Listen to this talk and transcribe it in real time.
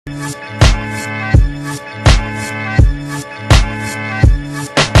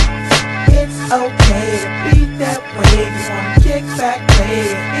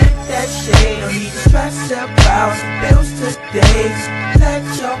days. Let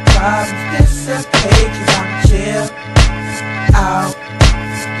your problems dissipate, 'cause I'm chill out.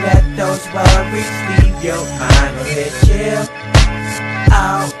 Let those worries leave your mind a bit chill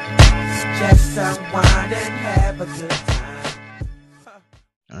out. Just unwind and have a good time.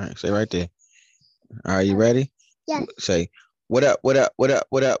 All right, say right there. All right, you ready? Yes. Say, what up, what up, what up,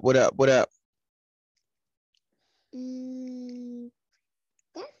 what up, what up, what up?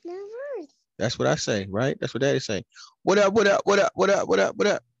 That's no words. That's what I say, right? That's what Daddy say. What up, what up, what up, what up, what up, what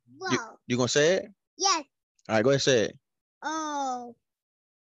up? Whoa. You gonna say it? Yes. All right, go ahead and say it. Oh.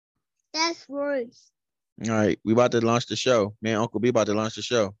 That's words. All right, we about to launch the show. Me and Uncle B about to launch the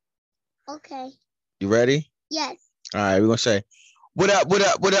show. Okay. You ready? Yes. All right, we're gonna say, what up, what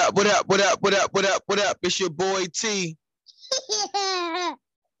up, what up, what up, what up, what up, what up, what up? It's your boy T.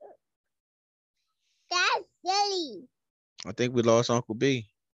 That's silly. I think we lost Uncle B.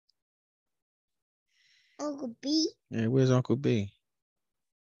 Uncle B. Yeah, where's Uncle B?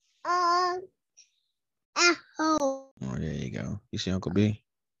 At home. Oh, there you go. You see Uncle B?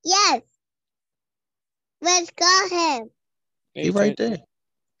 Yes. Let's call him. He right there.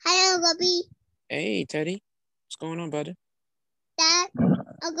 Hi, Uncle B. Hey, Teddy. What's going on, brother? Dad,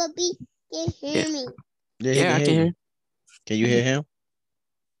 Uncle B can hear me. Yeah, Yeah, I can hear. Can you hear him?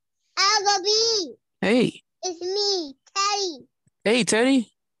 Uncle B, Hey. it's me, Teddy. Hey,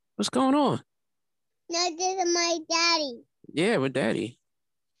 Teddy. What's going on? No, this is my daddy. Yeah, with Daddy.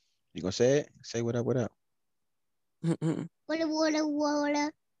 You gonna say it? Say what up, what up? Water, water,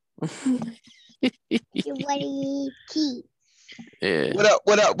 water. You want to tea. Yeah. What up,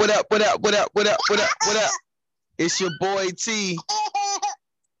 what up, what up, what up, what up, what up, what up, what up? It's your boy T.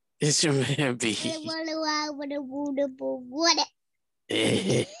 It's your man B. Water, water, water, water, water.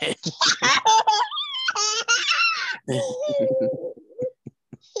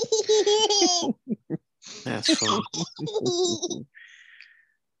 That's funny.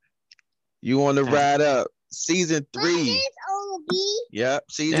 You want to ride up season 3? Uncle B.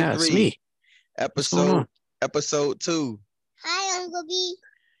 Yep, season Yeah, it's 3, me. What's going on? episode 2. Hi, Uncle B.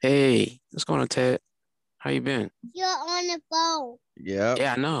 Hey, what's going on, Ted? How you been? You're on the phone. Yep.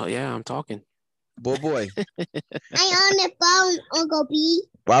 Yeah, I know. Yeah, I'm talking. Boy. I'm on the phone, Uncle B.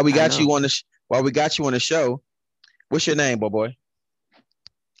 While we I got know. you on the show, what's your name, boy?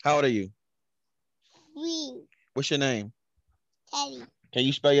 How old are you? Green. What's your name? Teddy. Can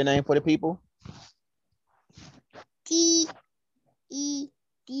you spell your name for the people? T-E-D-D-Y.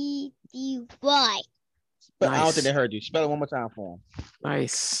 I don't Nice. think they heard you. Spell it one more time for them.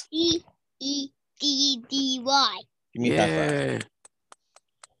 Nice. T-E-D-D-Y. Give me a high five. Yeah.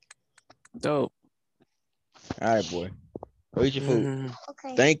 Dope. All right, boy. Go eat your food.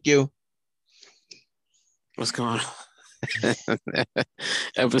 Okay. Thank you. What's going on?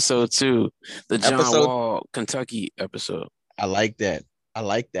 Episode 2, the John Wall, Kentucky episode. I like that. I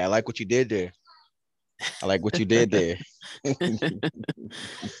like what you did there. Yeah. I like what you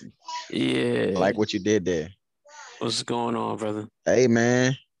did there. What's going on, brother? Hey,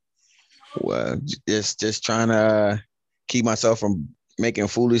 man. Well, just trying to keep myself from making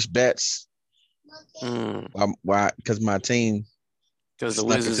foolish bets. Why? Because my team. Because the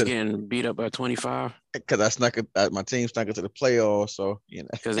Wizards getting beat up by 25. Because my team snuck into the playoffs, so you know.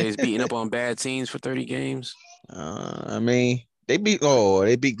 Because they was beating up on bad teams for 30 games. I mean, they beat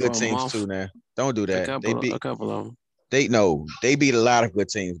good teams too. Now, don't do that. A couple of them. They beat a lot of good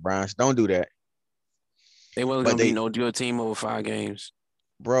teams, Brian. Don't do that. They wasn't gonna beat no good team over 5 games.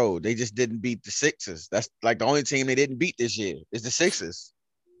 Bro, they just didn't beat the Sixers. That's like the only team they didn't beat this year is the Sixers.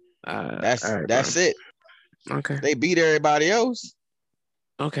 That's it. Okay. They beat everybody else.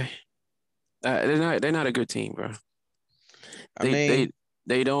 Okay. They're not a good team, bro. They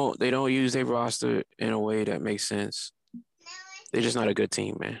don't use their roster in a way that makes sense. They're just not a good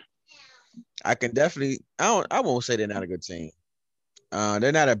team, man. I won't say they're not a good team.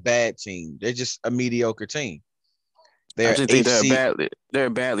 They're not a bad team. They're just a mediocre team. I just think they're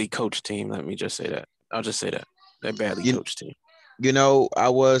a badly coached team. Let me just say that. I'll just say that. They're a badly coached team. You know, I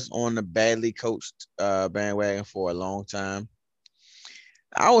was on the badly coached bandwagon for a long time.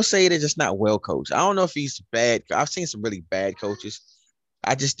 I would say they're just not well coached. I don't know if he's bad. I've seen some really bad coaches.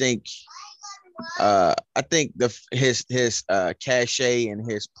 I just think his cachet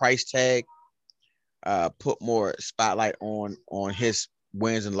and his price tag put more spotlight on his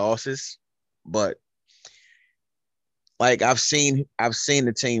wins and losses. But like I've seen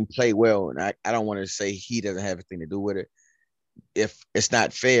the team play well, and I don't want to say he doesn't have anything to do with it. If it's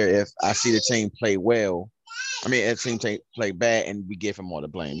not fair, if I see the team play well, I mean, if the team play bad and we give him all the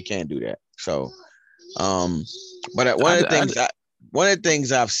blame, we can't do that. So, but one of the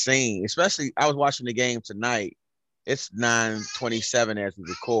things I've seen, especially I was watching the game tonight, It's 9:27 as we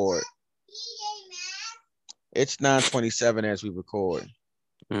record. It's 9:27 as we record.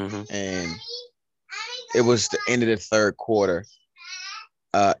 Mm-hmm. And it was the end of the third quarter.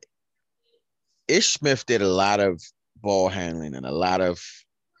 Ish Smith did a lot of ball handling and had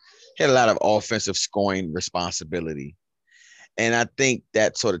a lot of offensive scoring responsibility. And I think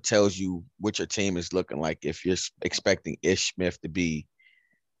that sort of tells you what your team is looking like if you're expecting Ish Smith to be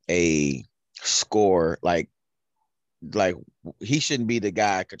a scorer. Like he shouldn't be the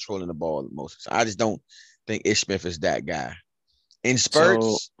guy controlling the ball most. I just don't think Ish Smith is that guy. In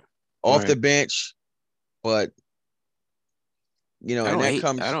spurts, off the bench, but and that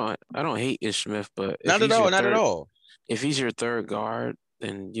comes. I don't hate Ish Smith, but not at all. If he's your third guard,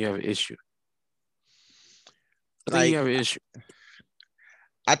 then you have an issue. I think like, you have an issue.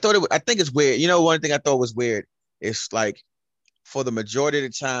 I think it's weird. One thing I thought was weird is like for the majority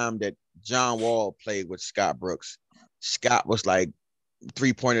of the time that John Wall played with Scott Brooks, Scott was like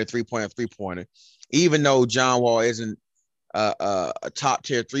three-pointer. Even though John Wall isn't a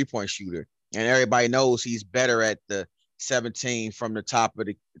top-tier three-point shooter, and everybody knows he's better at the 17 from the top of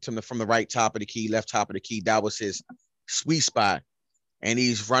from the right top of the key, left top of the key. That was his sweet spot, and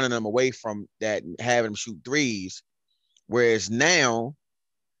he's running them away from that and having them shoot threes. Whereas now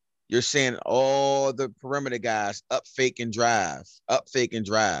you're seeing all the perimeter guys up fake and drive.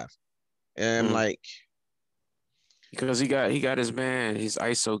 And I'm like, because he got his man, his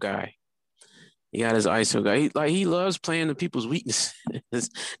ISO guy. He got his ISO guy. He loves playing to people's weaknesses.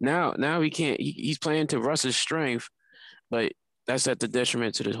 now he can't. He's playing to Russ's strength, but that's at the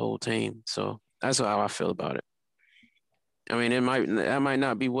detriment to the whole team. So that's how I feel about it. I mean, that might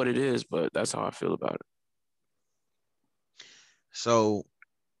not be what it is, but that's how I feel about it. So,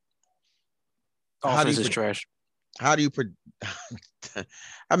 offense is trash. How do you?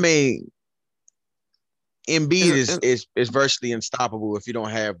 I mean, Embiid is virtually unstoppable if you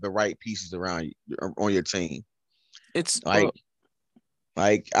don't have the right pieces around you on your team. It's I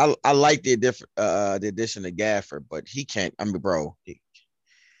like the addition of Gafford, but he can't. I mean, bro,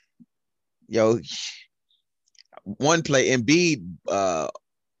 one play Embiid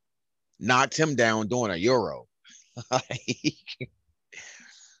knocked him down doing a Euro.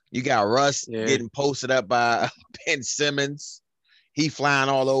 You got Russ getting posted up by Ben Simmons. He flying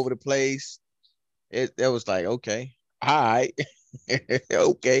all over the place. It was like, okay, all right,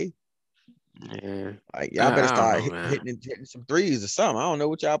 okay. Yeah. Like y'all better start hitting some threes or something. I don't know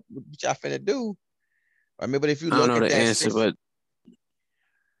what y'all finna do. I mean, but if you look at that answer, but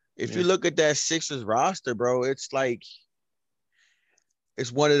if you look at that Sixers roster, bro, it's like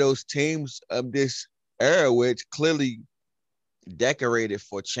it's one of those teams of this era where it's clearly decorated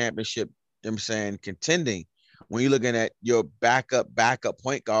for championship. I'm saying contending. When you're looking at your backup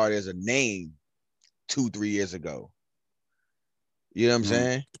point guard as a name 2-3 years ago, you know what I'm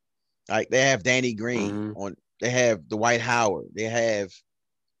saying? Like they have Danny Green on. They have Dwight Howard. They have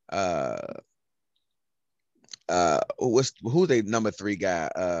who's their number 3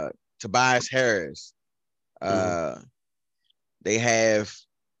 guy? Tobias Harris. They have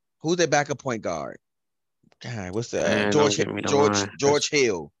who's their backup point guard? God, what's the George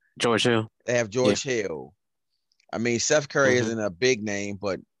Hill? George Hill. They have George Hill. I mean, Seth Curry isn't a big name,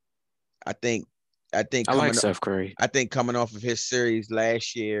 but I think I like Seth Curry. I think coming off of his series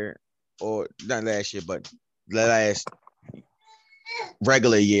last year, or not last year, but the last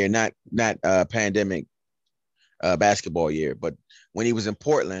regular year, not pandemic basketball year, but when he was in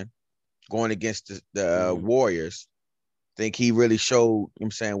Portland going against the Warriors, I think he really showed,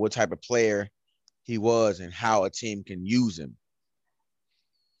 I'm saying, what type of player he was and how a team can use him.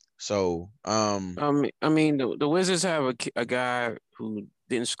 So, I mean, the Wizards have a guy who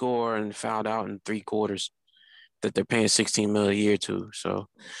didn't score and fouled out in 3 quarters that they're paying $16 million a year to. So,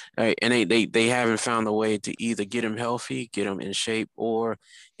 and they haven't found a way to either get him healthy, get him in shape, or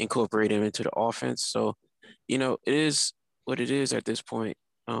incorporate him into the offense. So, it is what it is at this point.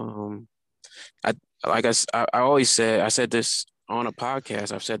 I always said, I said this on a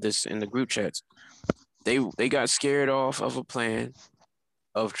podcast. I've said this in the group chats. They got scared off of a plan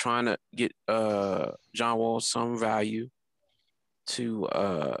of trying to get John Wall some value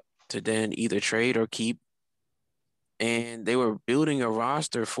to then either trade or keep. And they were building a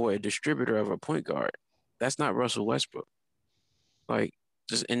roster for a distributor of a point guard. That's not Russell Westbrook. Like,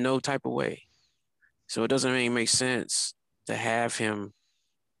 just in no type of way. So it doesn't really make sense to have him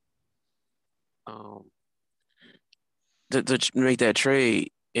to make that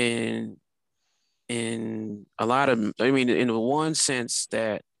trade in a lot of, I mean, in the one sense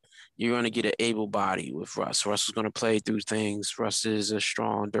that you're going to get an able body with Russ. Russ is going to play through things. Russ is a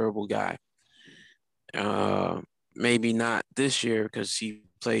strong, durable guy. maybe not this year because he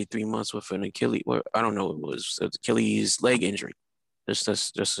played 3 months with an Achilles. Well, I don't know. It was an Achilles leg injury.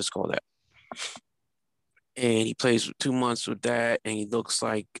 Just call that. And he plays 2 months with that, and he looks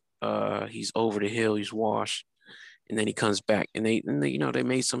like he's over the hill. He's washed, and then he comes back, and they they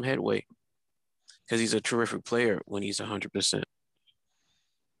made some headway because he's a terrific player when he's 100%.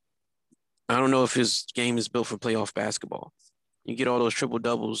 I don't know if his game is built for playoff basketball. You get all those triple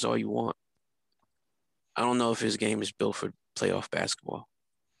doubles all you want. I don't know if his game is built for playoff basketball.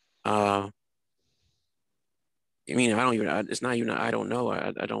 I mean, I don't even. It's not even. I don't know.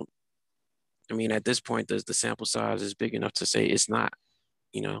 I don't. I mean, at this point, the sample size is big enough to say it's not.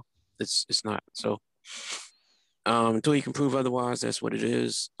 It's not. So, until you can prove otherwise, that's what it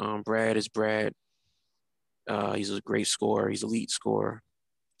is. Brad is Brad. He's a great scorer. He's an elite scorer.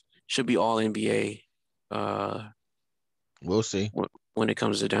 Should be all NBA. We'll see when it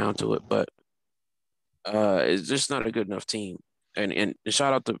comes down to it, but it's just not a good enough team. And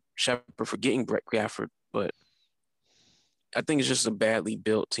shout out to Shepherd for getting Brett Gafford, but I think it's just a badly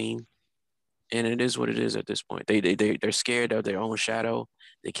built team, and it is what it is at this point. They're scared of their own shadow.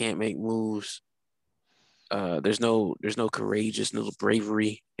 They can't make moves. There's no courageous, no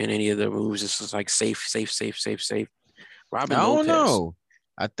bravery in any of the moves. It's just like safe. Robin I don't Lopez. know.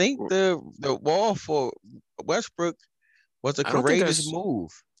 I think the wall for Westbrook was a courageous move.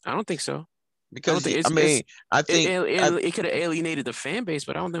 I don't think so. Because I think it could have alienated the fan base,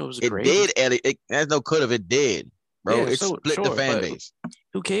 but I don't think it was courageous. It did. There's no could have. It did, bro. Yeah, it split the fan base.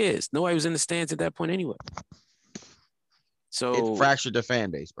 Who cares? Nobody was in the stands at that point anyway. So it fractured the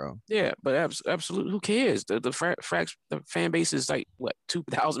fan base, bro. Yeah, but absolutely, who cares? The fan base is like what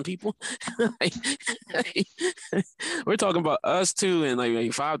 2,000 people. We're talking about us too, and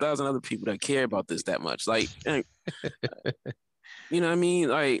like 5,000 other people that care about this that much. Like, you know what I mean?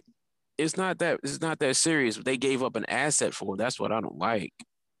 Like, it's not that serious. They gave up an asset for it. That's what I don't like.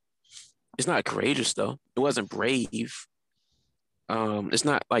 It's not courageous though. It wasn't brave. It's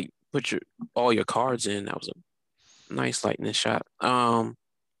not like put all your cards in. That was a nice lightning shot.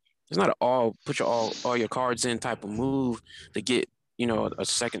 It's not all put all your cards in type of move to get a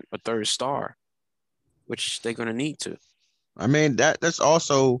second or third star, which they're gonna need to. I mean that's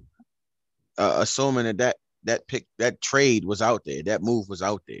also assuming that trade was out there, that move was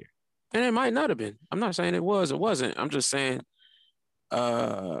out there, and it might not have been. I'm not saying it was, it wasn't. I'm just saying,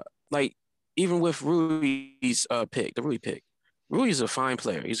 like even with Rui's pick, the Rui pick. Rui's a fine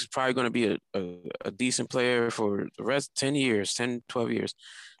player. He's probably going to be a decent player for the rest 10 years, 10, 12 years.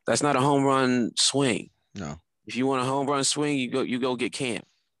 That's not a home run swing. No. If you want a home run swing, you go get Cam.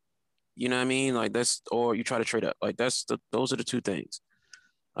 You know what I mean? Like or you try to trade up. Like those are the two things.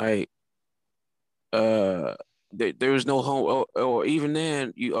 Like there was no home or even then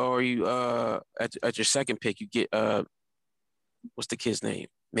at your second pick you get what's the kid's name?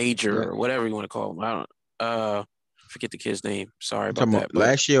 Major or whatever you want to call him. I don't forget the kid's name. Sorry about that.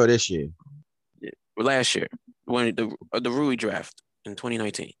 Last year or this year? Last year, when the Rui draft in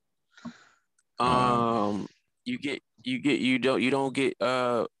 2019. You don't get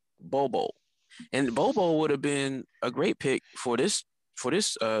Bobo, and Bobo would have been a great pick for this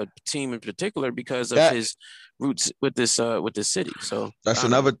team in particular because of his roots with this city. So that's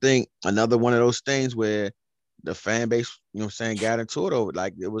another thing, another one of those things where the fan base, got into it over.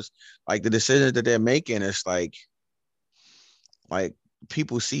 Like it was like the decisions that they're making. It's like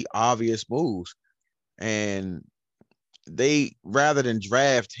people see obvious moves, and they rather than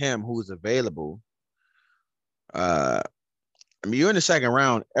draft him who's available. I mean, you're in the second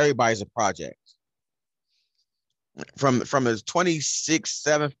round. Everybody's a project. From the 26th,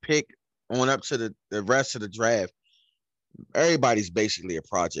 7th pick on up to the rest of the draft, everybody's basically a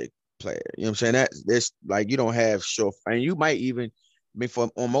project player. You know what I'm saying? That's like you don't have and you might even,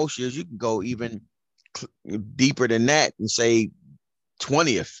 on most years you can go even deeper than that and say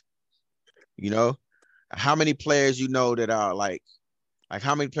 20th. How many players that are like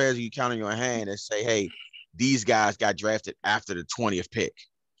how many players you count on your hand and say, hey, these guys got drafted after the 20th pick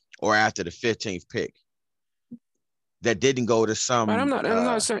or after the 15th pick that didn't go to some. But I'm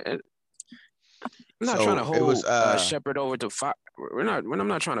not saying. I'm not trying to hold Shepherd over to five. I'm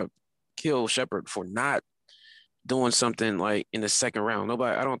not trying to kill Shepherd for not doing something like in the second round.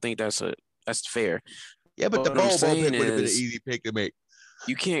 I don't think that's fair. Yeah, but the Bobo pick would have been an easy pick to make.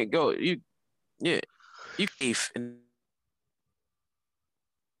 You can't go. You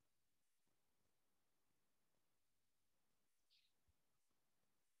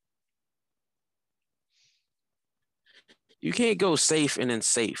can't go safe and then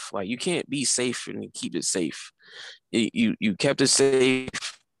safe. Like you can't be safe and keep it safe. You kept it safe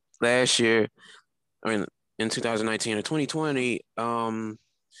last year. I mean, in 2019 or 2020. I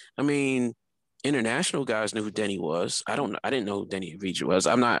mean, international guys knew who Denny was. I didn't know who Denny Avdija was.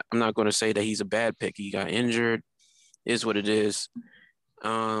 I'm not going to say that he's a bad pick. He got injured. Is what it is.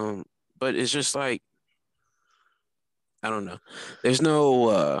 But it's just like, I don't know. There's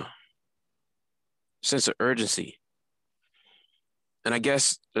no sense of urgency. And I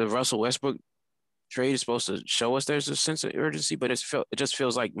guess the Russell Westbrook trade is supposed to show us there's a sense of urgency, but it just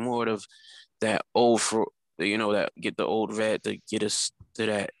feels like more of that old for that get the old vet to get us to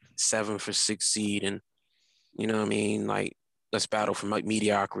that 7 for 6 seed, and you know what I mean, like let's battle for like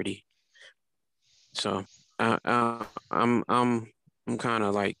mediocrity. So I'm kind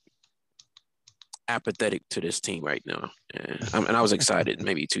of like apathetic to this team right now, and I was excited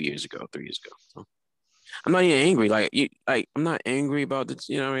maybe 2 years ago, 3 years ago. So I'm not even angry. I'm not angry about this.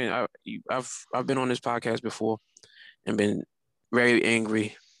 You know what I mean? I've been on this podcast before and been very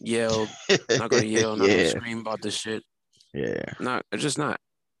angry, yelled. I'm not gonna yell, not gonna scream about this shit. Yeah. Just not.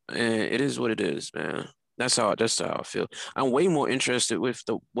 And it is what it is, man. That's how I feel. I'm way more interested with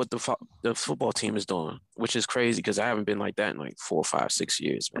what the football team is doing, which is crazy because I haven't been like that in like 4, 5, 6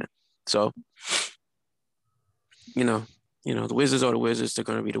 years, man. So, the Wizards are the Wizards. They're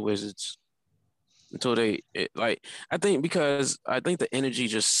gonna be the Wizards until I think the energy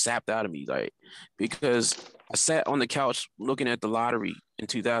just sapped out of me, like, because I sat on the couch looking at the lottery in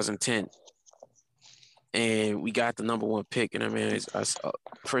 2010 and we got the number 1 pick, and I mean,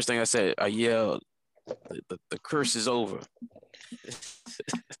 first thing I said, I yelled, the curse is over.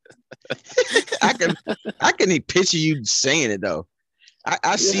 I can picture you saying it though.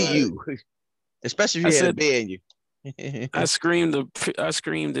 I see you, especially if you had a bed in you. I screamed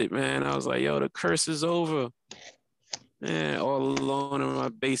it, man. I was like, yo, the curse is over. Man, all alone in my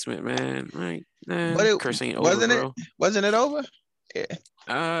basement, man. Right? Man, but curse ain't over, bro. Wasn't it over? Yeah.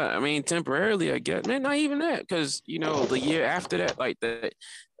 I mean, temporarily, I guess. Man, not even that, because the year after that, like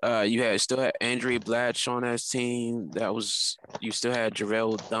you still had Andrea Blatch on that team. You still had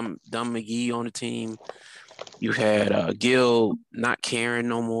Jarrell Dumb McGee on the team. You had Gil not caring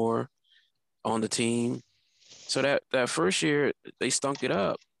no more on the team. So that first year they stunk it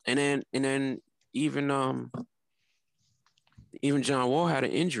up, and then even John Wall had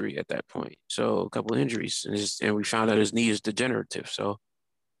an injury at that point, so a couple of injuries, and we found out his knee is degenerative. So,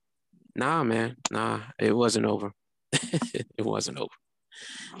 nah, man, it wasn't over. It wasn't over.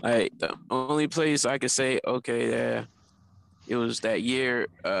 Like, the only place I could say, okay, yeah, it was that year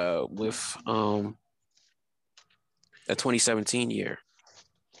with that 2017 year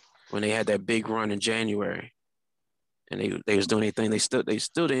when they had that big run in January. And they was doing their thing. They still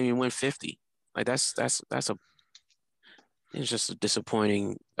didn't even win 50. Like it's just a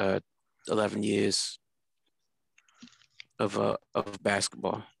disappointing 11 years of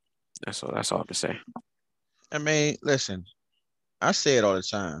basketball. That's all I have to say. I mean, listen, I say it all the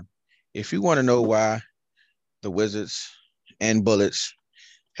time. If you want to know why the Wizards and Bullets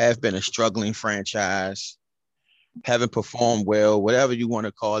have been a struggling franchise, haven't performed well, whatever you want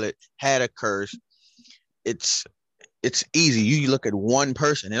to call it, had a curse, it's easy. You look at one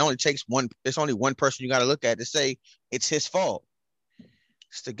person. It only takes one. It's only one person you got to look at to say it's his fault.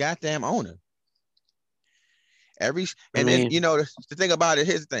 It's the goddamn owner. Then the thing about it.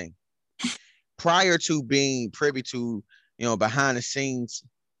 Here's the thing. Prior to being privy to behind the scenes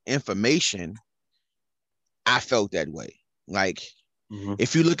information, I felt that way. Like,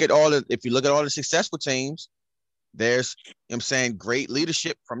 if you look at all the successful teams, there's great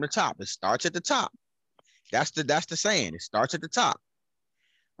leadership from the top. It starts at the top. That's the saying. It starts at the top,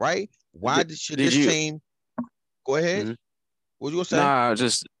 right? Why should this team? Go ahead. Mm-hmm. What you gonna say? Nah,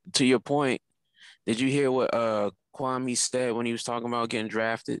 just to your point. Did you hear what Kwame said when he was talking about getting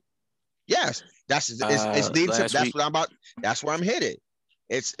drafted? Yes, it's leadership. That's what I'm about. That's where I'm headed.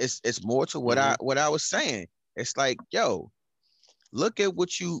 It's more to what I was saying. It's like, yo, look at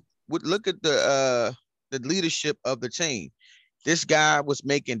look at the leadership of the team. This guy was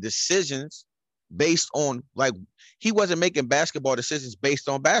making decisions based on, like, he wasn't making basketball decisions based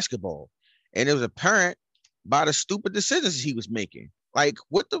on basketball, and it was apparent by the stupid decisions he was making. Like,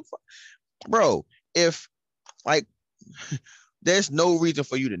 what the fuck, bro? If, like, there's no reason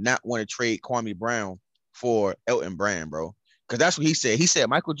for you to not want to trade Kwame Brown for Elton Brand, bro, because that's what he said. He said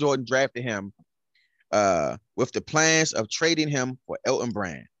Michael Jordan drafted him with the plans of trading him for Elton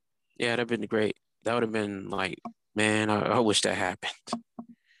Brand. Yeah, that'd been great. That would have been like, man, I wish that happened.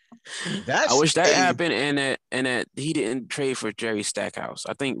 I wish that happened, and that he didn't trade for Jerry Stackhouse.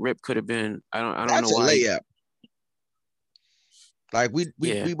 I think Rip could have been. I don't know why. That's a layup. Like, we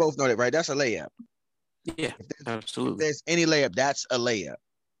both know that, right? That's a layup. Yeah, absolutely. If there's any layup, that's a layup.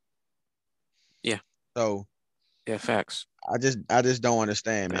 Yeah, So yeah, facts. I just don't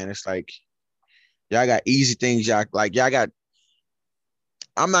understand, man. It's like y'all got easy things, y'all like y'all got.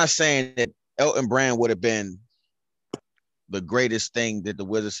 I'm not saying that Elton Brand would have been the greatest thing that the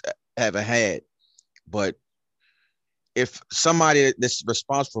Wizards ever had, but if somebody that's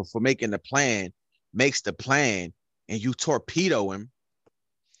responsible for making the plan makes the plan and you torpedo him,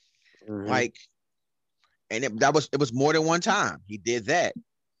 like, and it was more than one time he did that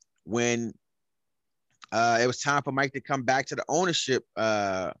when it was time for Mike to come back to the ownership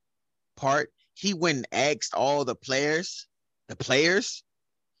part. He went and asked all the players,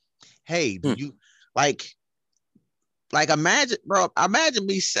 hey, do you like imagine, bro? Imagine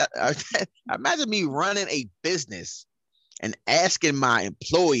me, imagine me running a business and asking my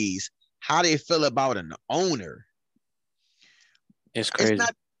employees how they feel about an owner. It's crazy. It's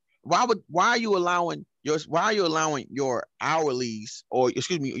not. Why are you allowing your hourlies, or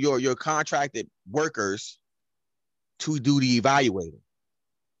excuse me, your contracted workers to do the evaluating?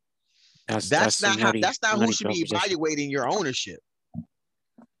 That's not who should be evaluating your ownership.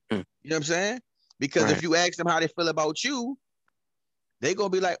 You know what I'm saying? Because if you ask them how they feel about you, they're gonna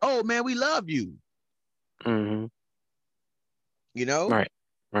be like, "Oh man, we love you." Mm-hmm. You know? Right.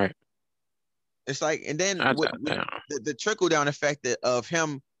 It's like, and then the trickle down effect of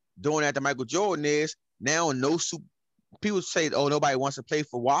him doing that to Michael Jordan is now people say, "Oh, nobody wants to play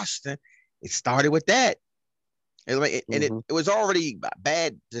for Washington." It started with that. It was already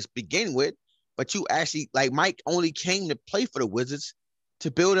bad to begin with, but you actually, like, Mike only came to play for the Wizards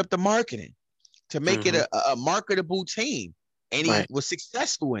to build up the marketing, to make it a marketable team, and he was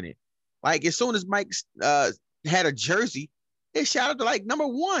successful in it. Like, as soon as Mike had a jersey, it shouted to like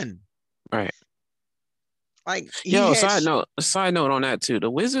 #1. Right. Like, side note on that too. The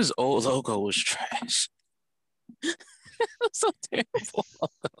Wizards' old logo was trash. So terrible.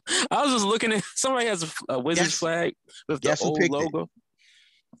 I was just looking at, somebody has a Wizards flag with the old logo.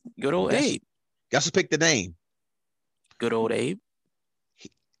 Good old Abe. Guess who picked the name? Good old Abe.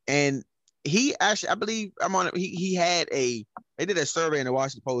 And he actually, I believe, he had they did a survey in the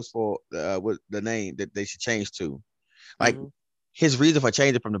Washington Post for with the name that they should change to. Like, his reason for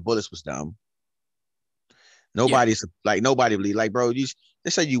changing from the Bullets was dumb. Nobody believe, like, bro, they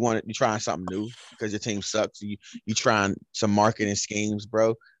say you're trying something new because your team sucks. You trying some marketing schemes,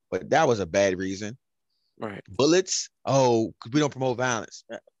 bro. But that was a bad reason. Right. Bullets, because we don't promote violence.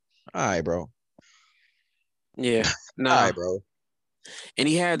 All right, bro. Yeah. All right, bro. And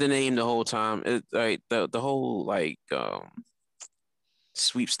he had the name the whole time. Like the whole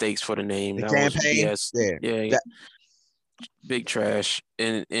sweepstakes for the name. The campaign. Was BS. Yeah. Big trash.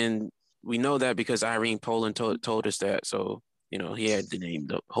 And we know that because Irene Poland told us that. So, he had the name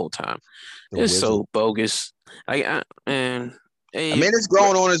the whole time. It's so bogus. It's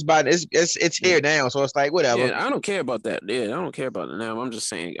growing on his body. It's here now, so it's like, whatever. Yeah, I don't care about that. Yeah, I don't care about it now. I'm just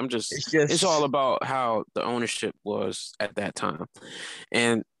saying. It's all about how the ownership was at that time,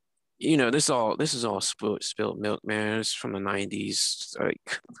 and this is all spilled milk, man. It's from the '90s.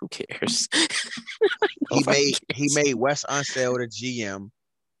 Like, who cares? He made Wes Unseld the GM.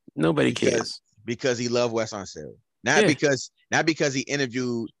 Nobody cares because he loved Wes Unseld, not because he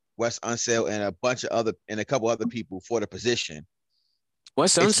interviewed Wes Unseld and a couple other people for the position.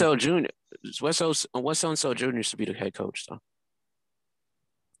 Wes Unseld Jr. Should be the head coach, though.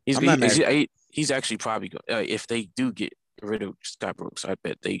 He's actually probably if they do get rid of Scott Brooks, I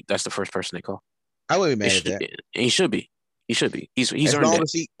bet that's the first person they call. I wouldn't be mad at that. And he should be. He's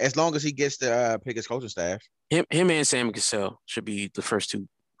as long as he gets to pick his coaching staff. Him and Sam Cassell should be the first two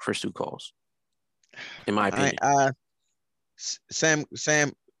calls, in my opinion. Sam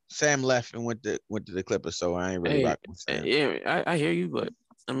left and went to the Clippers, so I ain't really rocking with Sam. Yeah, I hear you, but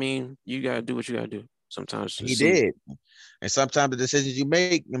I mean, you gotta do what you gotta do. Sometimes he did, and sometimes the decisions you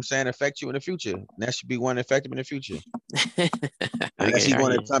make, affect you in the future. And that should be one effective in the future. Unless he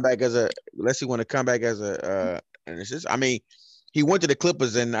want to come back as a, and it's just, he went to the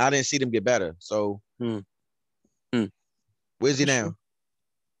Clippers, and I didn't see them get better. So, where's he now?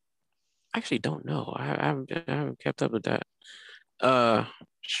 I actually don't know. I haven't kept up with that.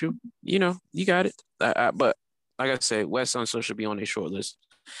 Shoot, you got it. But like I said, Wes Unseld should be on a short list.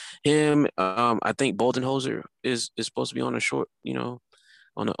 Him, I think Boldenholzer is supposed to be on a short, on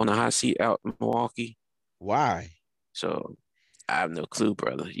the hot seat out in Milwaukee. Why? So I have no clue,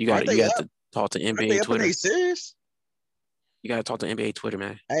 brother. You got to talk to NBA Twitter. Are they serious? You got to talk to NBA Twitter,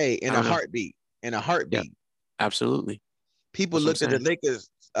 man. Hey, in a heartbeat. Yeah, absolutely. People looked at the Lakers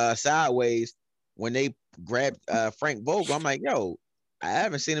sideways when they grabbed Frank Vogel. I'm like, yo, I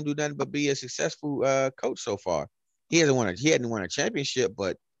haven't seen him do nothing but be a successful coach so far. He hadn't won a championship,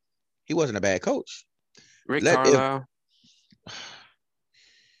 but he wasn't a bad coach. Rick Carlisle.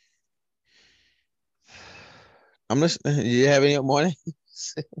 I'm listening. You have any more?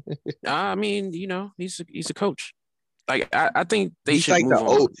 I mean, he's a coach. Like I think they he's should like move the on.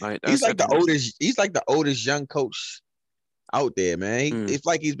 old. Like he's like the oldest. He's like the oldest young coach out there, man. It's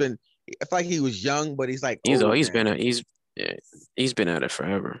like he's been. It's like he was young, but he's like he's old. He's been at it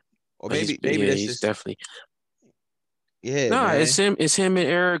forever. Or maybe that's he's just definitely. Yeah, no, man. it's him. It's him and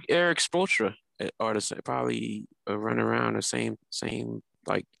Eric Spoelstra are probably run around the same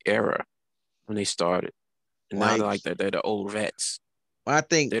like era when they started. And now they're the old vets. I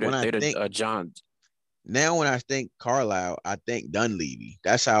think John. Now when I think Carlisle, I think Dunleavy.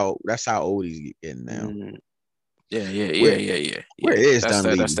 That's how old he's getting now. Yeah. Where is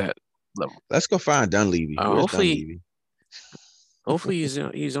Dunleavy? That's that level. Let's go find Dunleavy. Hopefully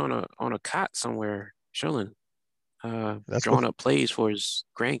he's on a cot somewhere chilling, drawing up plays for his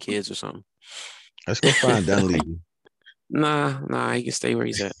grandkids or something. Let's go find Dunleavy. Nah, he can stay where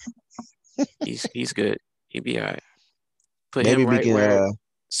he's at. he's good. He'll be all right. Put maybe him right we can, where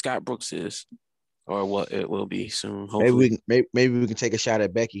Scott Brooks is, or what it will be soon. Hopefully, maybe we can take a shot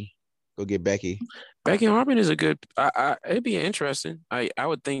at Becky. Go get Becky. Becky Harmon is a good. It'd be interesting. I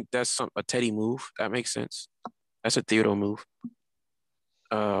would think that's a Teddy move. That makes sense. That's a Theodore move.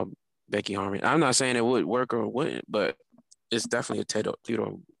 Becky Harmon. I'm not saying it would work or wouldn't, but it's definitely a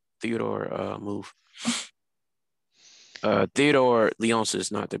Theodore move. Theodore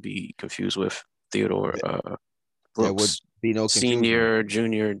Leonsis, not to be confused with Theodore Brooks. There would be no confusion. Senior,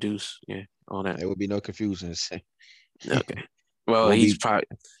 junior, deuce, all that. There would be no confusion. Okay. Well, he's probably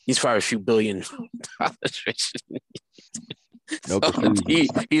a few $billion. No confusion.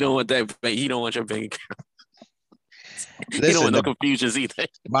 He don't want that. He don't want your bank account. Listen, he don't want no confusions either.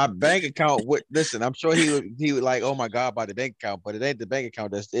 My bank account would listen. I'm sure he would like, oh my God, about the bank account, but it ain't the bank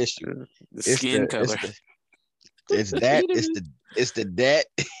account that's the issue. The skin color. It's that. It's the debt.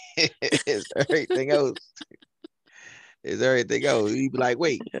 It's everything else. It's everything else. You'd be like,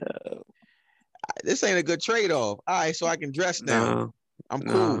 wait, this ain't a good trade-off. All right, so I can dress now. No, I'm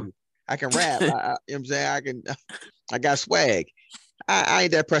cool. I can rap. You know what I'm saying? I got swag. I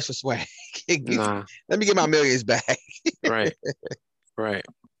ain't that pressed for swag. Nah. Let me get my millions back. Right.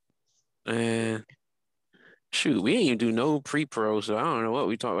 And shoot, we ain't even do no pre-pro, so I don't know what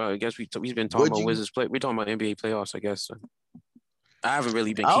we talk about. I guess we've been talking about Wizards play. We're talking about NBA playoffs, I guess. So. I haven't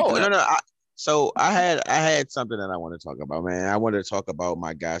really been keeping up. No. So I had something that I want to talk about, man. I wanted to talk about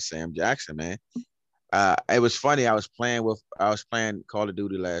my guy Sam Jackson, man. It was funny. I was playing Call of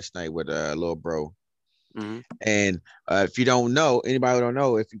Duty last night with a little bro. Mm-hmm. And if you don't know, anybody who don't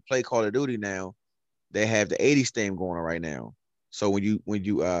know, if you play Call of Duty now, they have the 80s theme going on right now. So when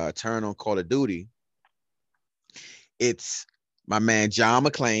you turn on Call of Duty, it's my man John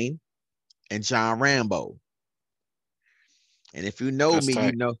McClane and John Rambo. And if you know me,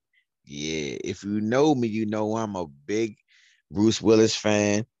 you know, if you know me, you know I'm a big Bruce Willis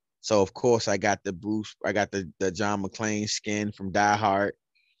fan. So of course I got the John McClane skin from Die Hard.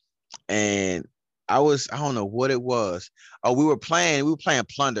 And I don't know what it was. Oh, we were playing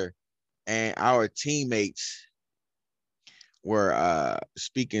Plunder, and our teammates were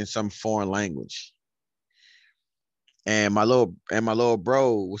speaking some foreign language. And my little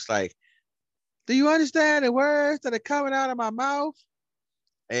bro was like, "Do you understand the words that are coming out of my mouth?"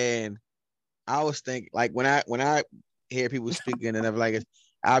 And I was thinking, like, when I hear people speaking and everything,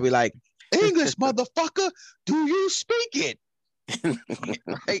 I'll be like, "English, motherfucker, do you speak it?"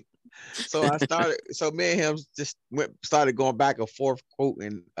 Right? So me and him just started going back and forth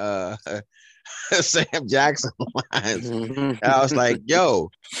quoting Sam Jackson lines. And I was like, "Yo,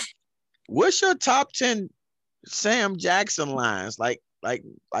 what's your top 10 Sam Jackson lines?" Like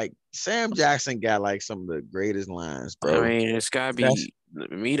Sam Jackson got like some of the greatest lines, bro. I mean, it's gotta be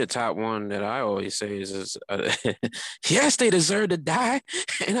me. The top one that I always say is yes, they deserve to die,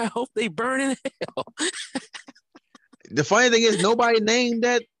 and I hope they burn in hell. The funny thing is, nobody named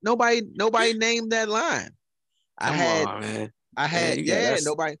that line.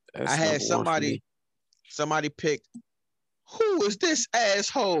 Somebody picked, who is this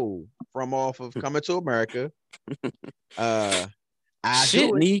asshole from off of Coming to America? Shit,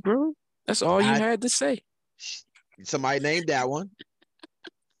 Negro. That's all you had to say. Somebody named that one.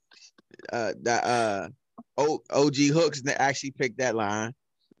 OG Hooks actually picked that line.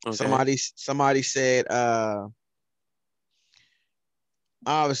 Okay. Somebody said,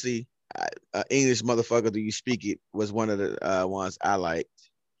 obviously, English motherfucker, do you speak it? Was one of the ones I liked.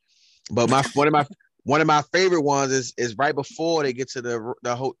 But one of my favorite ones is right before they get to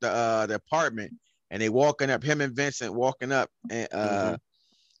the apartment, and they walking up, him and Vincent walking up, and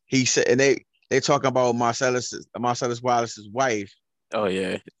he said, and they they talking about Marcellus Wallace's wife. Oh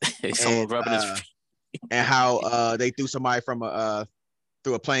yeah, someone rubbing his feet. And how they threw somebody from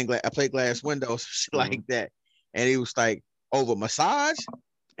through a plate glass window, shit like that. And he was like, over massage,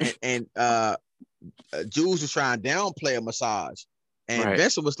 and Jules was trying to downplay a massage, and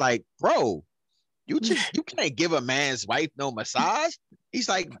Vincent was like, bro, you can't give a man's wife no massage. He's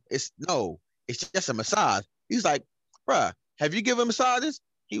like, it's just a massage. He's like, bruh, have you given massages?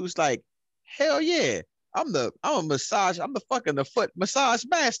 He was like, hell yeah, I'm the foot massage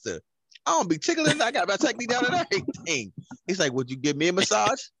master. I don't be tickling. I got my technique down and everything. He's like, would you give me a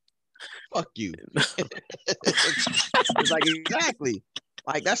massage? Fuck you. It's like, exactly.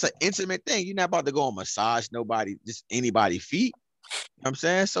 Like, that's an intimate thing. You're not about to go and massage just anybody's feet. You know what I'm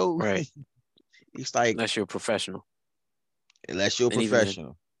saying? So he's like, unless you're a professional. Ain't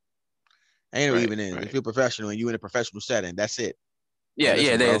no even in. If you're professional and you're in a professional setting, that's it. Yeah,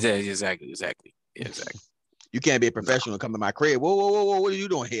 exactly. You can't be a professional and come to my crib. Whoa, what are you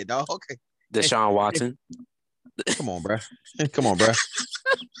doing here, dog? Okay. Deshaun Watson. Come on, bro.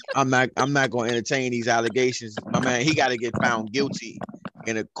 I'm not going to entertain these allegations. My man, he got to get found guilty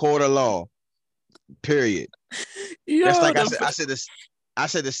in a court of law. Period. That's like I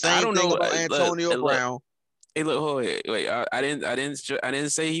said the same thing about Antonio Brown. Hey, look, wait. I didn't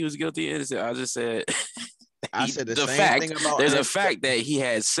say he was guilty. I just said. I said the same thing about. There's a fact that he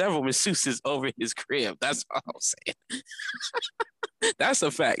had several masseuses over his crib. That's all I'm saying. That's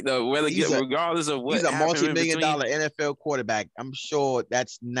a fact, though. Regardless of what, he's a multi-million-dollar NFL quarterback. I'm sure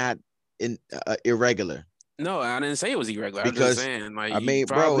that's not irregular. No, I didn't say it was irregular. I'm just saying, like, I mean,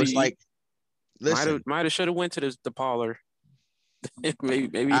 bro, it's like, listen, might have should have went to the parlor. maybe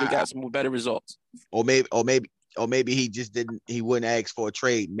he'd have got some better results. Or maybe he just didn't. He wouldn't ask for a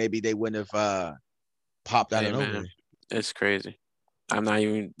trade. Maybe they wouldn't have popped out of nowhere. It's crazy. I don't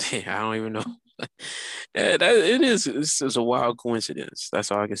even know. It's a wild coincidence.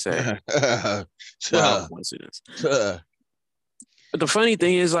 That's all I can say. Wild coincidence. But the funny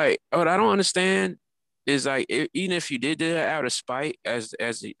thing is, like, what I don't understand is, like, even if you did that out of spite, as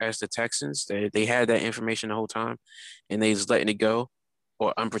the Texans, they had that information the whole time, and they was letting it go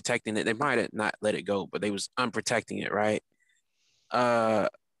or unprotecting it. They might have not let it go, but they was unprotecting it, right?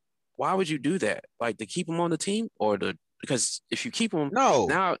 Why would you do that? Like, to keep him on the team, because if you keep him,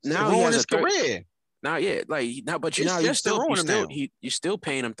 now he has a career. Now, but you're still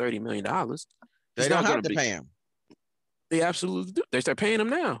paying him $30 million. They don't have to pay him. They absolutely do. They start paying him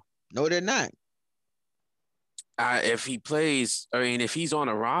now. No, they're not. If he plays, I mean, if he's on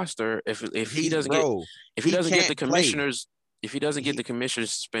a roster, if he doesn't get the commissioners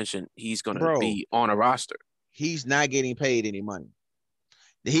suspension, he's gonna be on a roster. He's not getting paid any money.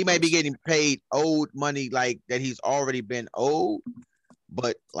 He may be getting paid owed money, like that he's already been owed,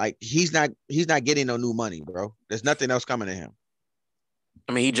 but like he's not getting no new money, bro. There's nothing else coming to him.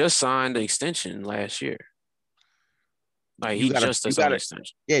 I mean, he just signed the extension last year. Like, he just signed an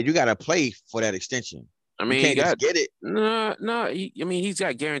extension. Yeah, you got to play for that extension. I mean, he can't just get it. No. He's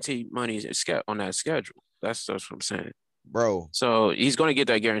got guaranteed money on that schedule. That's what I'm saying, bro. So he's going to get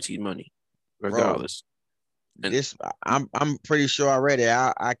that guaranteed money, regardless. Bro, I'm pretty sure I read it.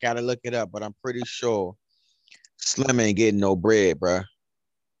 I gotta look it up, but I'm pretty sure Slim ain't getting no bread, bro.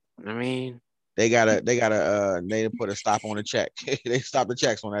 I mean, they put a stop on the check. They stopped the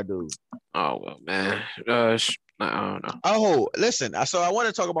checks on that dude. Oh well, man. I don't know. Oh, listen. So I want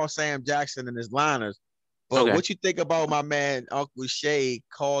to talk about Sam Jackson and his liners, but what you think about my man Uncle Shay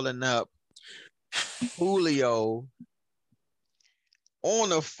calling up Julio on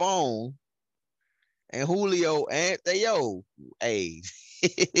the phone? And Julio and hey,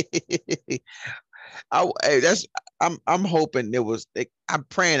 I'm hoping it was. I'm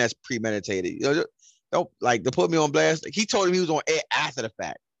praying that's premeditated. You know, don't like to put me on blast. Like, he told him he was on air after the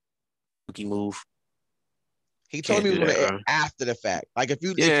fact. Rookie move. He told me he was on air after the fact. Like, if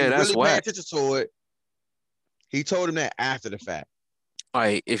you really pay attention to it, he told him that after the fact.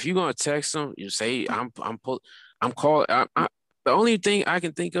 Like, if you're gonna text him, you say I'm calling. The only thing I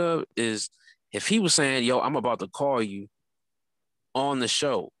can think of is, if he was saying, yo, I'm about to call you on the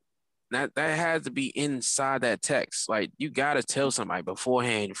show, that had to be inside that text. Like, you got to tell somebody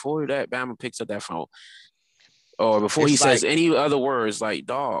beforehand, before that Bama picks up that phone, or before he says any other words, like,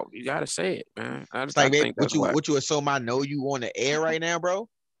 dog, you got to say it, man. What you assume I know you on the air right now, bro?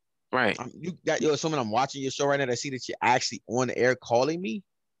 Right. You're assuming I'm watching your show right now to see that you're actually on the air calling me?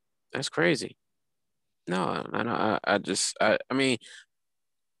 That's crazy. No, I mean,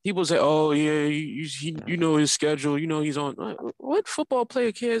 people say, "Oh yeah, you know his schedule. You know he's on." What football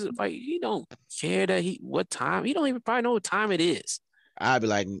player cares? Like, he don't care that what time. He don't even probably know what time it is. I'd be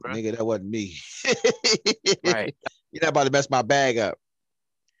like, bro. nigga, that wasn't me. Right. You're not about to mess my bag up.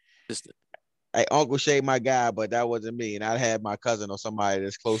 Just, Like Uncle Shay, my guy, but that wasn't me. And I'd have my cousin or somebody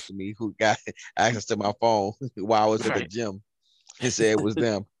that's close to me who got access to my phone while I was at the right. gym and said it was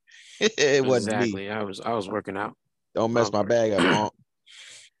them. It wasn't me. Exactly. I was working out. Don't I mess was my bag up, working. Unc.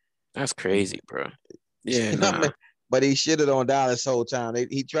 That's crazy, bro. Yeah, I nah. mean, but he shitted on Dallas whole time.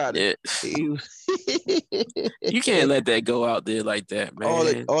 He tried to. Yeah. He, You can't let that go out there like that,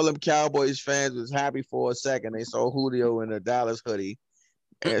 man. all them Cowboys fans was happy for a second. They saw Julio in a Dallas hoodie,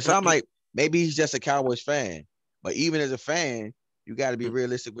 and so I'm like, maybe he's just a Cowboys fan. But even as a fan, you got to be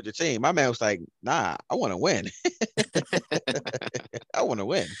realistic with your team. My man was like, nah, I want to win. I want to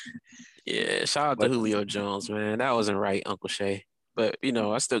win. Yeah, shout out to But Julio Jones, man. That wasn't right, Uncle Shay. But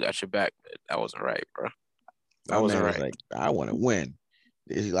I still got your back. But that wasn't right, bro. That my wasn't man was right. like, I want to win.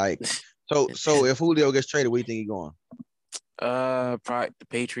 He's like, so if Julio gets traded, where do you think he's going? Probably the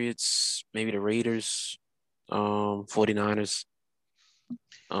Patriots, maybe the Raiders, 49ers.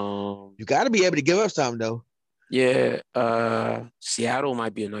 You got to be able to give up something though. Yeah, Seattle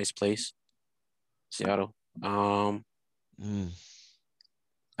might be a nice place. Seattle. I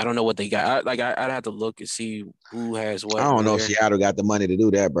don't know what they got. I'd have to look and see who has what. I don't know if where. Seattle got the money to do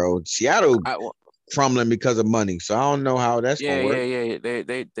that, bro. Seattle crumbling because of money, so I don't know how that's gonna work. Yeah.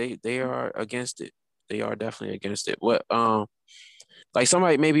 They are against it. They are definitely against it. What like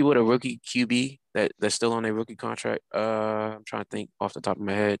somebody maybe with a rookie QB that's still on a rookie contract. I'm trying to think off the top of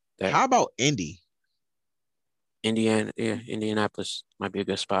my head. How about Indy? Indianapolis might be a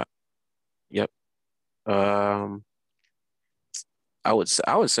good spot. Yep. I would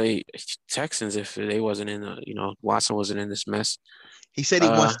say Texans if they wasn't in Watson wasn't in this mess. He said he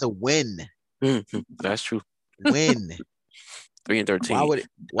wants to win. That's true. Win. 3-13.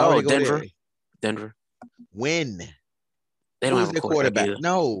 Why would he go Denver? there? Denver. Win. They don't have a quarterback either.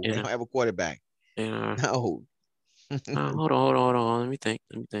 No, they don't have a quarterback. Yeah. No. Hold on. Let me think.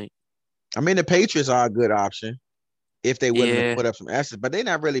 I mean, the Patriots are a good option if they're willing to put up some assets, but they're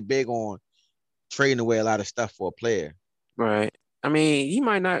not really big on trading away a lot of stuff for a player. Right. I mean, he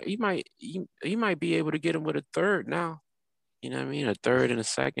might be able to get him with a third now. You know what I mean? A third and a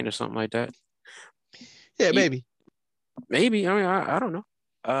second or something like that. Yeah, maybe. Maybe. I mean, I don't know.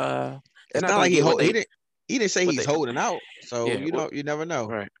 It's not like he didn't say he's holding out. So you never know.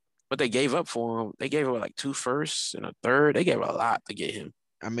 Right. But they gave up for him. They gave him like 2 firsts and a third. They gave a lot to get him.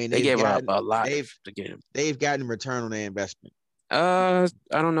 I mean, they gave up a lot to get him. They've gotten return on their investment. I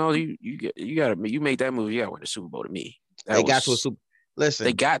don't know. You make that move. You got to win the Super Bowl to me. Got to a Super. Listen,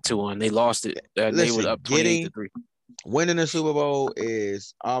 they got to one. They lost it. They were up 28-3. Winning the Super Bowl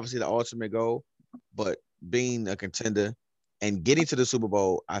is obviously the ultimate goal, but being a contender and getting to the Super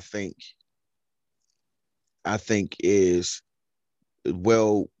Bowl, I think is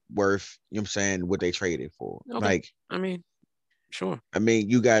well worth, what I'm saying, what they traded for. Okay. Like, I mean, sure. I mean,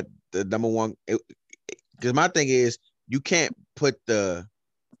 you got the number one. Because my thing is, you can't put the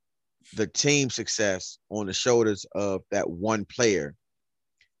team success on the shoulders of that one player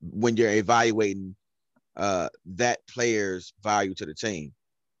when you're evaluating that player's value to the team.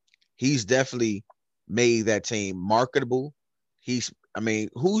 He's definitely made that team marketable. Whose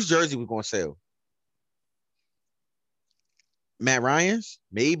jersey was going to sell? Matt Ryan's,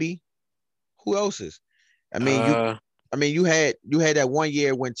 maybe. Who else's? You had that one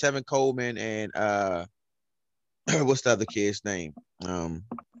year when Tevin Coleman and what's the other kid's name?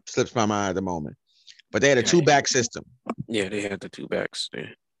 Slips my mind at the moment. But they had a 2-back system. Yeah, they had the 2 backs. Yeah.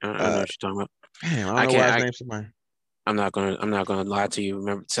 I know what you're talking about. Damn, I don't know why his name's somebody. I'm not gonna lie to you.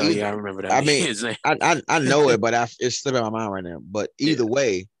 I remember that. I mean, his name. I know it, but it's slipping my mind right now. But either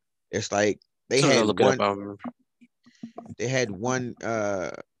way, it's like they had one. They had one.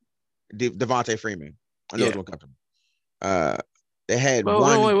 Devontae Freeman. I know it's gonna come to me. They had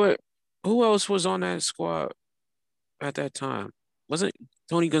one. Wait. Who else was on that squad at that time? Wasn't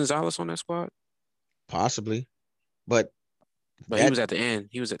Tony Gonzalez on that squad? Possibly, but he was at the end.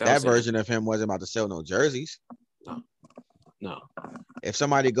 He was at that version of him wasn't about to sell no jerseys. No. If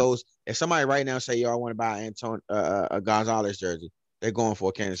somebody right now say, "Yo, I want to buy a Gonzalez jersey," they're going for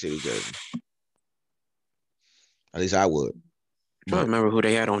a Kansas City jersey. At least I would. I'm trying to remember who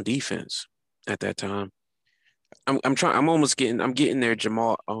they had on defense at that time. I'm getting there.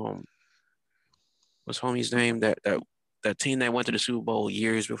 Jamal. What's homie's name? That team that went to the Super Bowl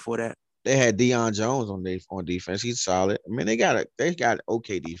years before that. They had Deion Jones on defense. He's solid. I mean, they got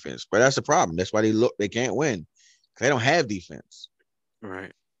okay defense, but that's the problem. That's why they can't win. They don't have defense.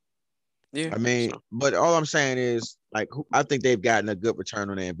 Right. Yeah. I mean, but all I'm saying is, like, I think they've gotten a good return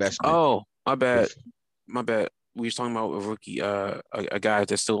on their investment. Oh, my bad. we was talking about a rookie, a guy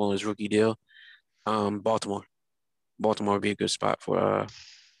that's still on his rookie deal. Baltimore would be a good spot for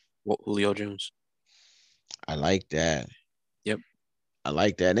Julio Jones. I like that. Yep. I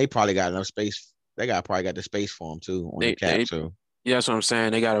like that. And they probably got enough space. They probably got the space for him too on the cap too. Yeah, that's what I'm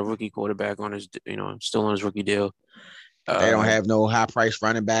saying. They got a rookie quarterback on his, still on his rookie deal. They don't have no high price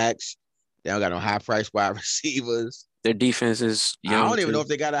running backs. They don't got no high price wide receivers. Their defense is young. I don't even know if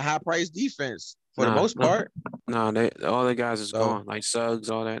they got a high price defense for the most part. No, all the guys is gone. Like Suggs,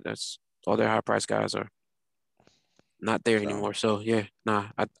 all that. That's all their high price guys are not there anymore. So yeah,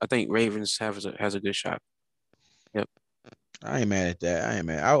 I think Ravens has a good shot. Yep. I ain't mad at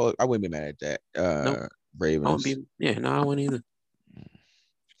that. I wouldn't be mad at that. Nope. Ravens. I wouldn't either.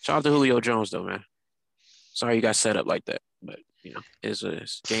 Shout out to Julio Jones though, man. Sorry you got set up like that, but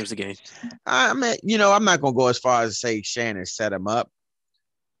it's game's the game. I mean, I'm not gonna go as far as to say Shannon set him up,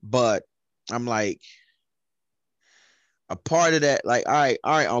 but I'm like a part of that. Like, all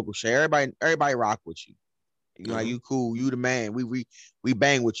right, Uncle Shay, everybody rock with you. You cool, you the man. We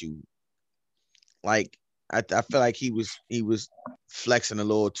bang with you. Like, I feel like he was flexing a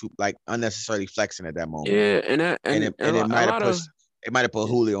little too, like unnecessarily flexing at that moment. Yeah, and it might have put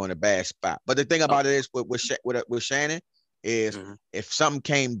Julio in a bad spot. But the thing about it is with Shannon is if something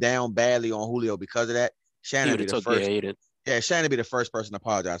came down badly on Julio because of that, Shannon be the first. Shannon be the first person to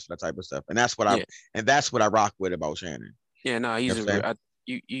apologize for that type of stuff, and that's what I rock with about Shannon. Yeah, no,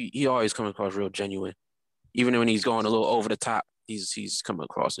 he always comes across real genuine, even when he's going a little over the top. He's coming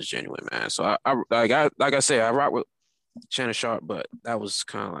across as genuine, man. So I say I rock with Shannon Sharpe, but that was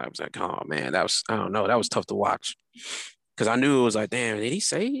kind of like I was like, oh man, that was tough to watch. Because I knew it was like, damn, did he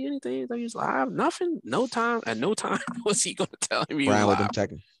say anything? Like he's live? Nothing? No time? At no time was he going to tell him he was live?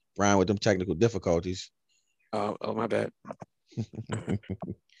 Brian with them technical difficulties. Oh, my bad.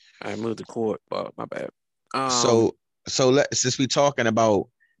 I moved the cord, but my bad. Since we talking about,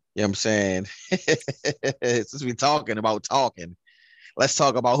 you know what I'm saying? Since we talking about talking, let's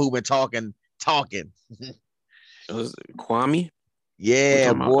talk about who been talking. It was Kwame?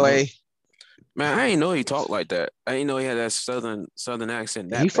 Yeah, boy. Man, I didn't know he talked like that. I didn't know he had that southern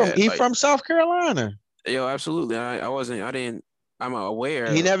accent. He from South Carolina. Yo, absolutely. I'm aware.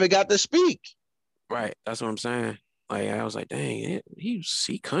 He never got to speak. Right. That's what I'm saying. Like I was like, dang,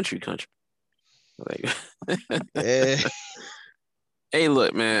 he country. Like yeah. Hey,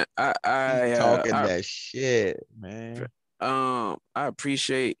 look, man. I talking that shit, man. I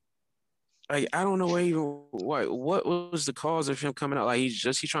appreciate. Like I don't know what was the cause of him coming out. Like he's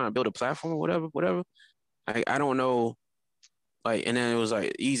trying to build a platform or whatever. I don't know. Like and then it was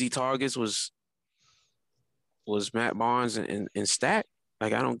like easy targets was Matt Barnes and Stack.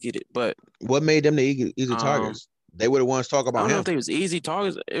 Like I don't get it. But what made them the easy targets? They were the ones talk about him. I don't know if they was easy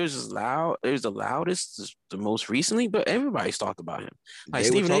targets. It was just loud. It was the loudest, the most recently, but everybody's talked about him. Like they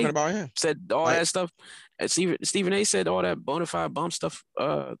Stephen were talking A. about him. Said all that stuff. Stephen A. said all that bona fide bump stuff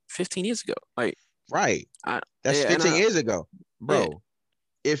 15 years ago. Like right. That's 15 years ago. Bro.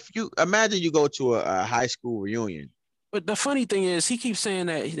 Yeah. If you imagine you go to a high school reunion. But the funny thing is he keeps saying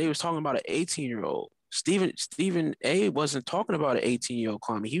that they was talking about an 18-year-old. Stephen A. wasn't talking about an 18-year-old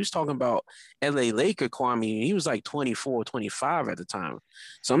Kwame. He was talking about LA Laker Kwame. He was like 24, 25 at the time.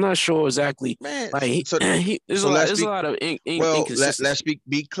 So I'm not sure exactly. Man, like there's a lot of inconsistency. Let's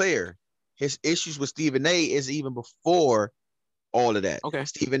be clear. His issues with Stephen A. is even before all of that. Okay.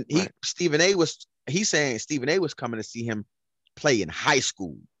 Stephen A. was coming to see him play in high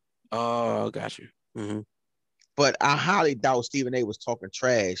school. Oh, got you. Mm-hmm. But I highly doubt Stephen A. was talking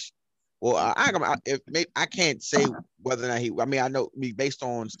trash. Well, I can't say whether or not I know based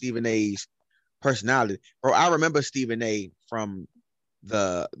on Stephen A.'s personality, bro. I remember Stephen A. from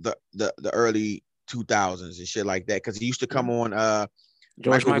the early 2000s and shit like that because he used to come on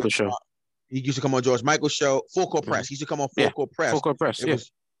George Michael show. He used to come on George Michael show, Full Court Press. He used to come on Full Court Press. Full Court Press. It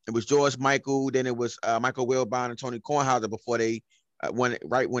was George Michael, then it was Michael Wilbon and Tony Kornheiser before they when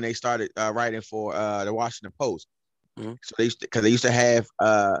they started writing for the Washington Post. Mm-hmm. So they used to have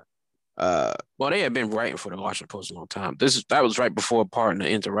well, they had been writing for the Washington Post a long time. That was right before Pardon the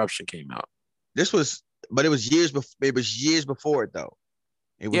Interruption came out. It was years before. It was years before it though.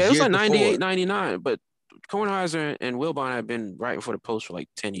 It was like 98, 99. But Kornheiser and Wilbon had been writing for the Post for like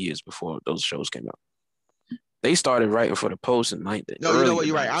 10 years before those shows came out. They started writing for the Post in 90. No, you know what?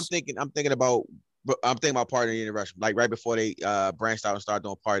 You're right. I'm thinking about Pardon the Interruption, like right before they branched out and started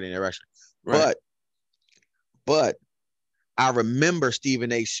doing Pardon the Interruption. Right. But I remember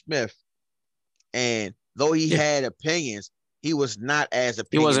Stephen A. Smith, and though he had opinions, he was not as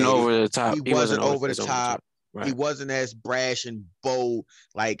opinionated. He wasn't over the top. He wasn't over the top. Right. He wasn't as brash and bold,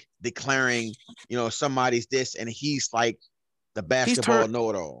 like declaring, somebody's this, and he's like the basketball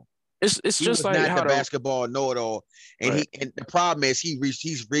know-it-all. It's he just was like not the basketball know-it-all, and right. and the problem is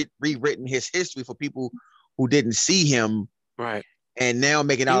he's rewritten his history for people who didn't see him, right, and now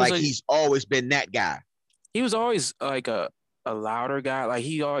making out like he's always been that guy. He was always like a louder guy. Like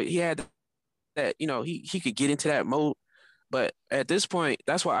he had that, he could get into that mode. But at this point,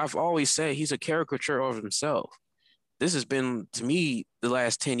 that's why I've always said he's a caricature of himself. This has been, to me, the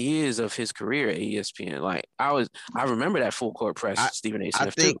last 10 years of his career at ESPN. Like I remember that full court press, Stephen A.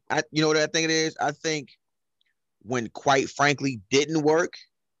 Smith. You know what I think it is? I think when Quite Frankly didn't work,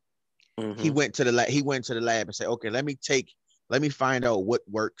 he went to the lab and said, okay, let me find out what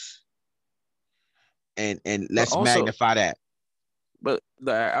works. And let's magnify that. But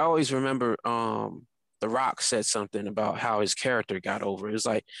I always remember The Rock said something about how his character got over. It was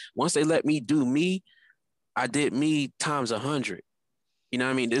like, once they let me do me, I did me times 100. You know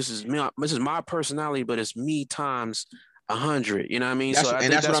what I mean? This is me. This is my personality, but it's me times 100. You know what I mean?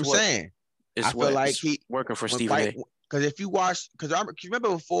 That's what I'm saying. I feel like he working for Stephen A. Because if you watch, because I remember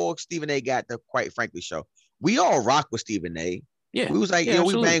before Stephen A. got the Quite Frankly show, we all rock with Stephen A. Yeah, we was like,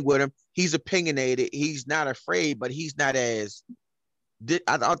 we bang with him. He's opinionated. He's not afraid, but he's not as.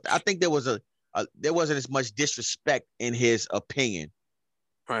 I think there wasn't as much disrespect in his opinion.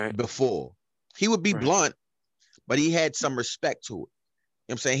 Right. Before he would be blunt, but he had some respect to it. You know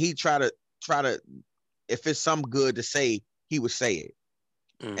what I'm saying? He try to, if it's some good to say, he would say it.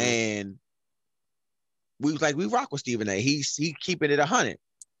 And we was like, we rock with Stephen A. He's keeping it 100.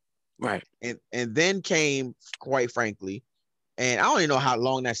 Right. And then came Quite Frankly, and I don't even know how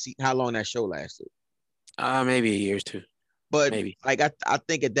long that show lasted. Maybe a year or two. But maybe. Like I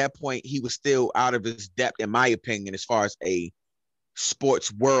think at that point he was still out of his depth, in my opinion, as far as a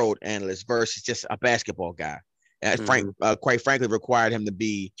sports world analyst versus just a basketball guy. And Quite Frankly required him to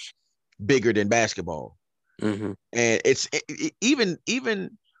be bigger than basketball. And it's even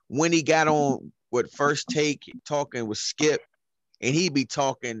when he got on with First Take talking with Skip, and he'd be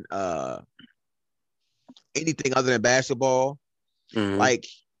talking anything other than basketball, like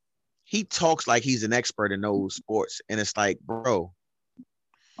he talks like he's an expert in those sports, and it's like, bro,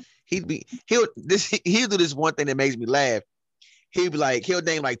 he'll do this one thing that makes me laugh. He'll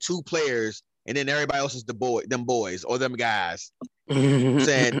name like 2 players, and then everybody else is them boys or them guys.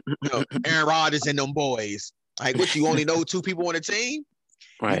 Saying, Aaron Rodgers and them boys. Like, what, you only know 2 people on the team?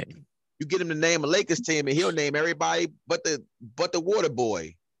 Right. You get him to name a Lakers team, and he'll name everybody but the water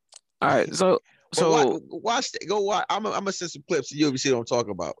boy. All right, so watch. Go watch. I'm gonna send some clips so you'll see what I'm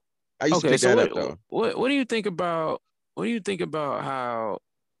talking about. I used to pick that up though. What do you think about how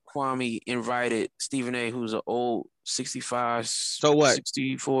Kwame invited Stephen A., who's an old 65,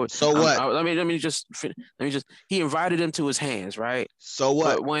 64. So what? Let me just. He invited him to his hands, right? So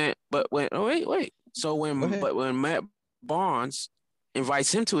what? But when Matt Barnes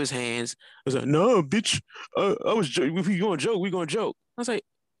invites him to his hands, I was like, no, bitch. I was joking. If we gonna joke, we gonna joke. I was like,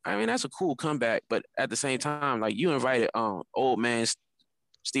 I mean, that's a cool comeback, but at the same time, like, you invited old man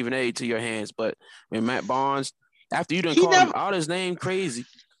Stephen A. to your hands, but when Matt Barnes, after you done call him out his name crazy,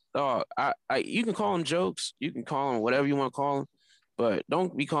 you can call him jokes, you can call him whatever you want to call him, but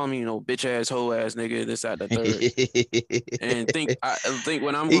don't be calling me, bitch ass, hoe ass nigga, this, that, the third. And I think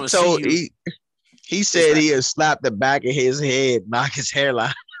when I'm going to see you, he said he had slapped the back of his head, knock his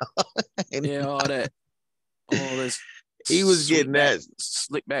hairline. All that, all this. He was getting that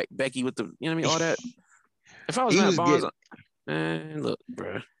slick back Becky with the, you know what I mean, all that. If I was Matt Barnes, man, look,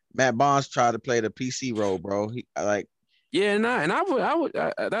 bro. Matt Barnes tried to play the PC role, bro. And I would.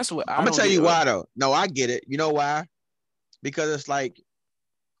 That's what I'm gonna tell you why though. No, I get it. You know why? Because it's like,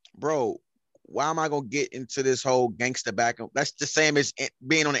 bro, why am I gonna get into this whole gangster back? That's the same as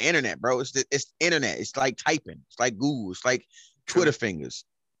being on the internet, bro. It's internet. It's like typing. It's like Google. It's like Twitter fingers.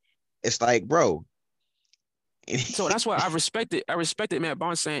 It's like, bro. So that's why I respected Matt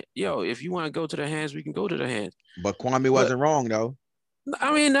Barnes saying, yo, if you want to go to the hands, we can go to the hands. But Kwame wasn't wrong though.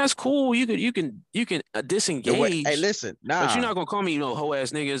 I mean, that's cool. You can disengage. Hey, listen, nah. But you're not gonna call me, hoe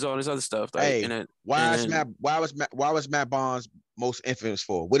ass niggas, all this other stuff. Like, hey, why was Matt Barnes most infamous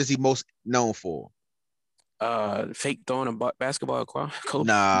for? What is he most known for? Fake throwing a basketball coach.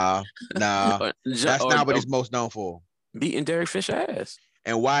 Nah. That's not what he's most known for. Beating Derek Fisher ass.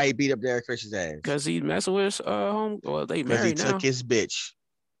 And why he beat up Derek Fisher's ass? Because he messing with home. Well, they married now. Because he took his bitch.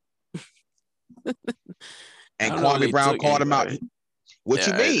 And Kwame Brown called him out. What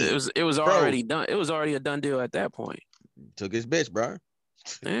you mean? It was already done. It was already a done deal at that point. Took his bitch, bro.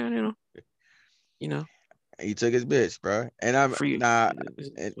 Yeah, He took his bitch, bro. And I'm free. I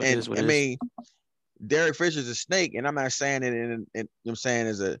mean, Derek Fisher's a snake, and I'm not saying it. You know what I'm saying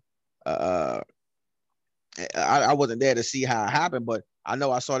as a, I wasn't there to see how it happened, but I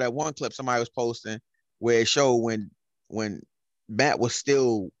know I saw that one clip somebody was posting where it showed when Matt was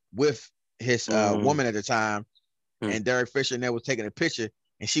still with his woman at the time, and Derek Fisher and they was taking a picture,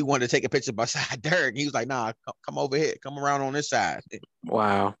 and she wanted to take a picture beside Derek. He was like, "Nah, come over here, come around on this side."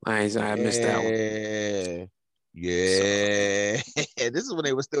 Wow, I missed that one. Yeah. This is when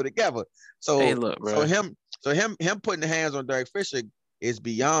they were still together. So hey, look, bro. him putting the hands on Derek Fisher is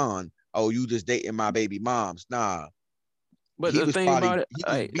beyond, oh, you just dating my baby moms. Nah. But the thing about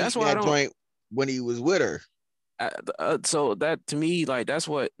it, that's why I don't joint when he was with her. So that to me, like, that's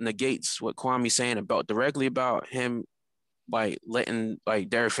what negates what Kwame's saying about directly about him, like letting like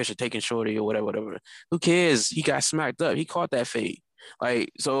Derek Fisher taking Shorty or whatever. Who cares? He got smacked up. He caught that fade.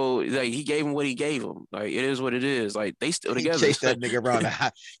 Like, so like he gave him what he gave him. Like, it is what it is. Like, they still together. He chased that nigga around the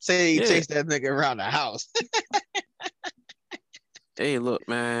house. Chased that nigga around the house. Hey, look,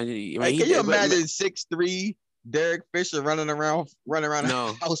 man. Like, can you imagine 6'3" Derek Fisher running around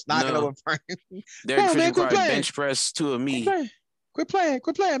the house knocking over frames? Derek Fisher probably bench press two of me. Quit playing,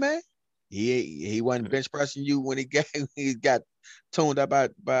 man. He wasn't bench pressing you when he got tuned up by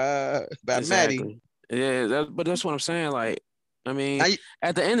Maddie. Yeah, but that's what I'm saying. Like, I mean,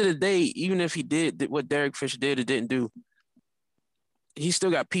 at the end of the day, even if he did what Derek Fisher did or didn't do, he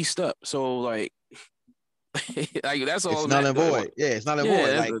still got pieced up. So, like, like that's all. It's null and void. Yeah, it's null and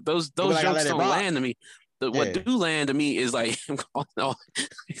void. Like, those jokes don't land to me. What do land to me is like all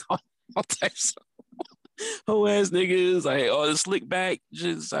types of whole ass niggas, like all the slick back,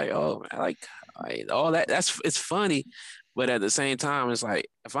 just like, oh man, like all that. It's funny, but at the same time, it's like,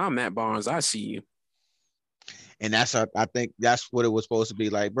 if I'm Matt Barnes, I see you. And I think that's what it was supposed to be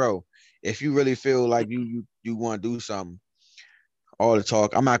like, bro. If you really feel like you want to do something, all the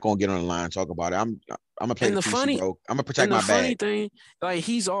talk, I'm not gonna get on the line and talk about it. I'm gonna play the PC, bro. I'm gonna protect my bag. The funny thing, like,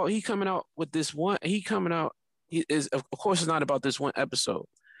 he coming out with this one. He is, of course, it's not about this one episode,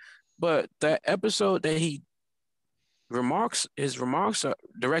 but that episode that his remarks are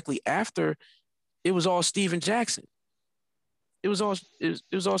directly after, it was all Steven Jackson. It was all Steven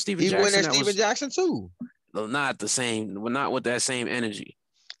Jackson. He went at Steven Jackson too. Not the same. Not with that same energy.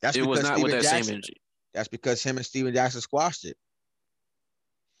 It was not with that same energy. That's because him and Steven Jackson squashed it.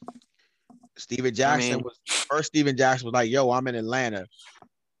 Steven Jackson Steven Jackson was like, "Yo, I'm in Atlanta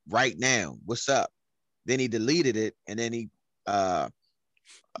right now. What's up?" Then he deleted it, and then he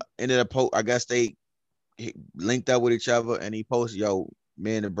ended up. I guess they linked up with each other, and he posted, "Yo,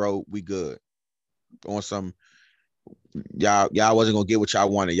 man and bro, we good." On some, y'all wasn't gonna get what y'all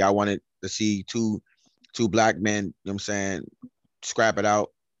wanted. Y'all wanted to see two black men. You know what I'm saying? Scrap it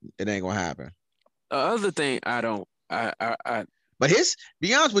out. It ain't gonna happen. The other thing, But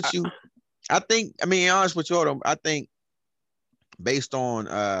be honest with you. I think based on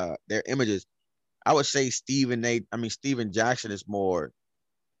their images, I would say Steven Jackson is more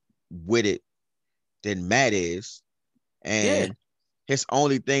with it than Matt is. And his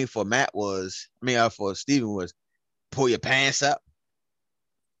only thing for for Steven was pull your pants up.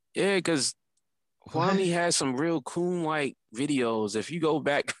 Yeah, because Kwame has some real coon-like videos. If you go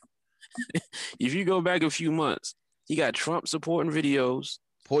back a few months, he got Trump supporting videos.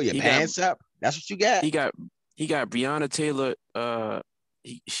 Pull your pants up. That's what you got. He got Breonna Taylor.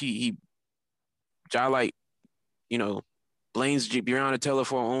 He like, blames Breonna Taylor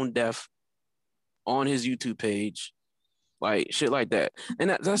for her own death on his YouTube page, like shit like that. And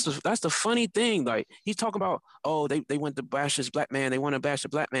that's the funny thing. Like, he's talking about, oh, they went to bash this black man. They want to bash the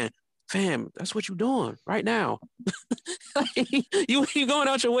black man. Fam, that's what you're doing right now. you going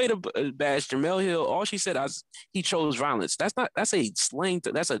out your way to bash Jemele Hill. All she said is he chose violence. That's a slang.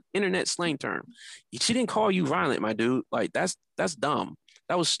 That's an internet slang term. She didn't call you violent, my dude. Like, that's dumb.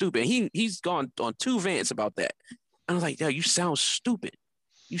 That was stupid. He's gone on 2 rants about that. And I was like, yeah, you sound stupid.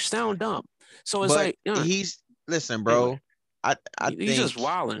 You sound dumb. So it's listen, bro. I think he's just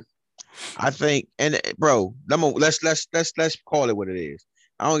wilding. I think, and bro, let's call it what it is.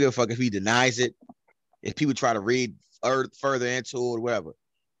 I don't give a fuck if he denies it, if people try to read further into it or whatever.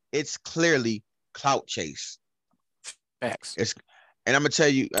 It's clearly clout chase. Facts. And I'm gonna tell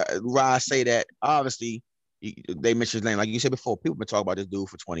you why I say that. Obviously, they mentioned his name, like you said before. People been talking about this dude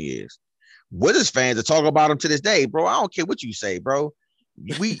for 20 years. Wizards fans are talking about him to this day, bro. I don't care what you say, bro.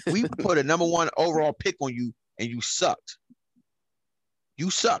 We put a number 1 overall pick on you, and you sucked. You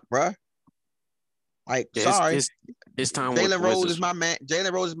suck, bro. Like, sorry. It's time. Jalen Rose is my man.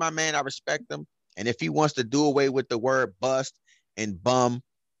 Jalen Rose is my man. I respect him. And if he wants to do away with the word bust and bum,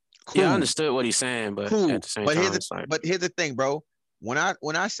 cool. Yeah, I understood what he's saying, but cool. At the same time, But here's the thing, bro. When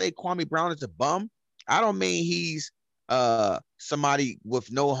I say Kwame Brown is a bum, I don't mean he's somebody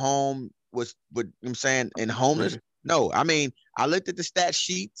with no home, with you know what I'm saying, and homeless. No, I mean, I looked at the stat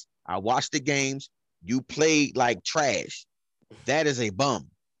sheets, I watched the games, you played like trash. That is a bum.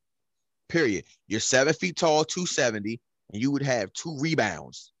 Period. You're 7 feet tall, 270, and you would have 2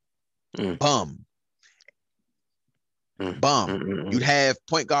 rebounds. Bum. Bum. You'd have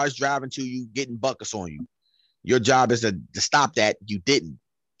point guards driving to you, getting buckets on you. Your job is to stop that. You didn't.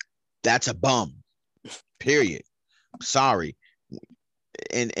 That's a bum. Period. Sorry.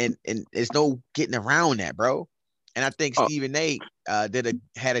 And there's no getting around that, bro. And I think Stephen A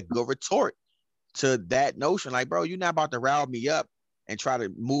had a good retort to that notion. Like, bro, you're not about to rile me up and try to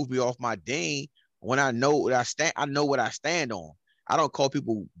move me off my ding when I know what I stand. I know what I stand on. I don't call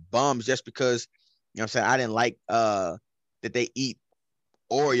people bums just because, you know what I'm saying, I didn't like that they eat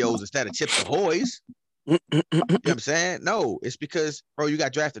Oreos instead of Chips Ahoy's. You know what I'm saying? No, it's because, bro, you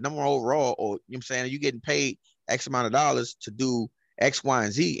got drafted number 1 overall, or you know what I'm saying, you getting paid X amount of dollars to do X, Y,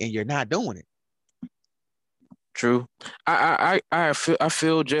 and Z, and you're not doing it. True. I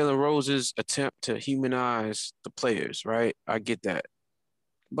feel Jalen Rose's attempt to humanize the players, right? I get that.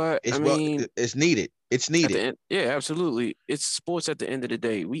 But it's needed. It's needed. Yeah, absolutely. It's sports at the end of the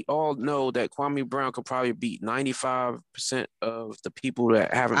day. We all know that Kwame Brown could probably beat 95% of the people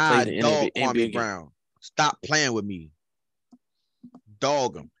that haven't played in NBA. Kwame Brown. Stop playing with me.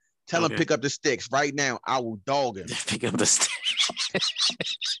 Dog him. Tell him pick up the sticks right now. I will dog him. Pick up the sticks.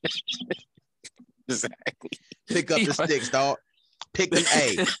 Exactly. Pick up the sticks, dog. Pick them.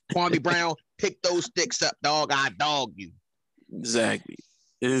 Hey, Kwame Brown, pick those sticks up, dog. I dog you. Exactly.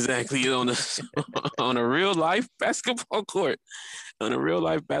 On a real life basketball court. On a real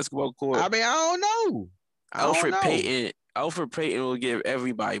life basketball court. I mean, I don't know. Alfred Payton will give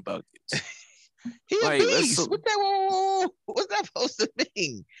everybody buckets. He's a beast. What's that supposed to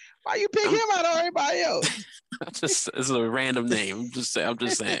mean? Why you pick him out of everybody else? It's a random name. I'm just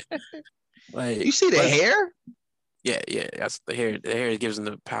saying. Like, you see the hair? Yeah, that's the hair. The hair gives them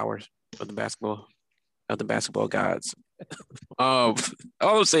the powers of the basketball gods. All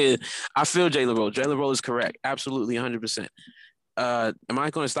I'm saying, I feel Jalen Rose. Jalen Rose is correct, absolutely 100%. Am I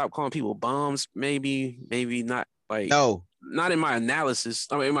going to stop calling people bums? Maybe not. Like, no, not in my analysis.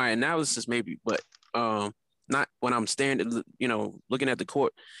 I mean, in my analysis, maybe, but not when I'm standing, looking at the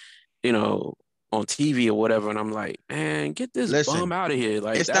court, on TV or whatever, and I'm like, man, get this bum out of here.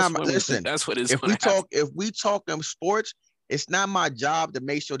 Like, that's what it's. If we talk sports, it's not my job to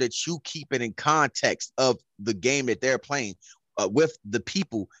make sure that you keep it in context of the game that they're playing, with the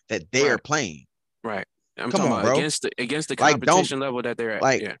people that they're playing. Right. I'm talking about against the competition level that they're at.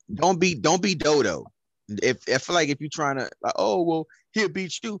 Like, don't be Dodo. If I feel like if you're trying to, like, oh well, he'll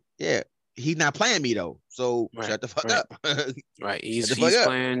beat you. Yeah, he's not playing me though. So shut the fuck up. Right. He's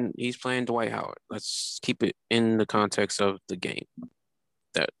playing Dwight Howard. Let's keep it in the context of the game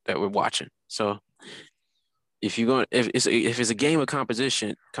that we're watching. So if it's a game of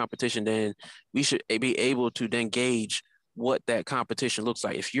competition, then we should be able to then gauge what that competition looks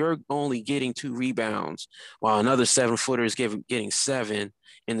like. If you're only getting 2 rebounds while another 7-footer is getting 7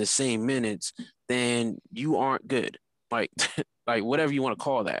 in the same minutes, then you aren't good. Like whatever you want to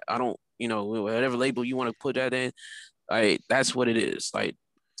call that. I don't, whatever label you want to put that in, like, that's what it is. Like,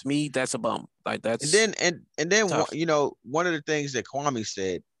 to me, that's a bum. Like, that's and then one of the things that Kwame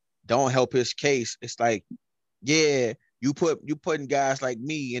said don't help his case. It's like, yeah, you putting guys like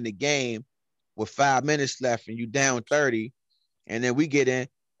me in the game with 5 minutes left and you down 30, and then we get in,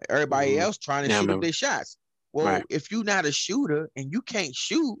 everybody else trying to shoot up their shots. Well, if you're not a shooter and you can't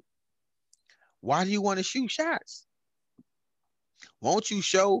shoot, why do you want to shoot shots? Won't you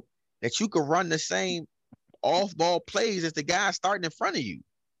show that you can run the same off-ball plays as the guy starting in front of you?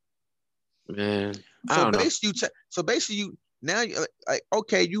 Man, so basically, you now, like,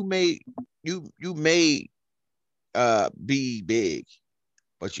 okay, you may be big,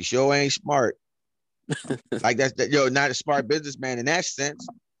 but you sure ain't smart. Like, not a smart businessman in that sense.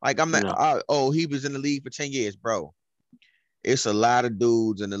 Like, I'm not. He was in the league for 10 years, bro. It's a lot of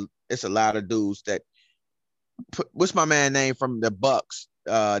dudes, that. What's my man name from the Bucks?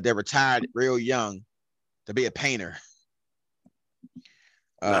 That retired real young to be a painter.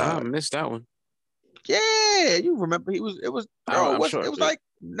 I missed that one. Yeah, you remember? It was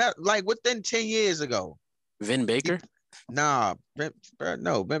like within 10 years ago. Vin Baker? No, Vin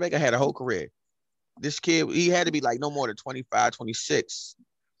Baker had a whole career. This kid, he had to be like no more than 25, 26.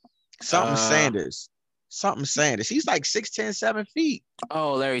 Sanders. He's like 6'10", 7 feet.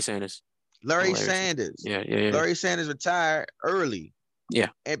 Oh, Larry Sanders. Larry Sanders. Yeah. Larry Sanders retired early. Yeah.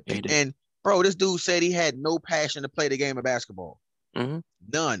 And bro, this dude said he had no passion to play the game of basketball. Mm-hmm.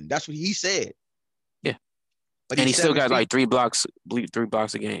 None. That's what he said. But and he still got feet. like 3 blocks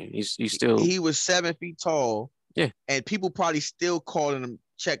a game. He's still. He was 7 feet tall. Yeah. And people probably still calling him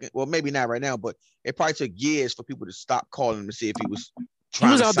checking. Well, maybe not right now, but it probably took years for people to stop calling him to see if he was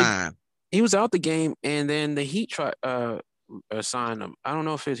trying to sign. He was out the game, and then the Heat tried sign him. I don't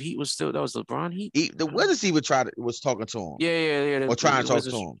know if his Heat was still. That was LeBron Heat. The Wizards even was talking to him. Yeah. Or trying to talk to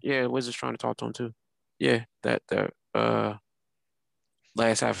him. Yeah, Wizards trying to talk to him too. Yeah, that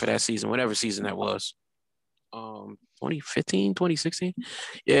last half of that season, whatever season that was. 2015, 2016.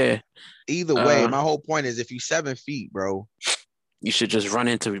 Yeah. Either way, my whole point is if you're 7 feet, bro, you should just run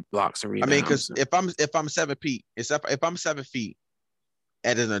into blocks and rebounds. I mean, because if I'm 7 feet, if I'm 7 feet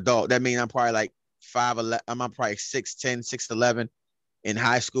as an adult, that means I'm probably like 5'11". I'm probably 6'10", 6'11" in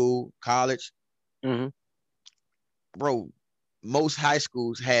high school, college. Mm-hmm. Bro, most high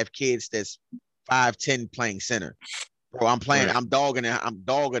schools have kids that's 5'10" playing center. Bro, I'm dogging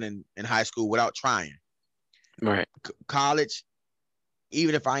in high school without trying. Right. College,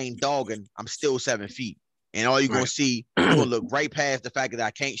 even if I ain't dogging, I'm still 7 feet. And all you're going to see, you're going to look right past the fact that I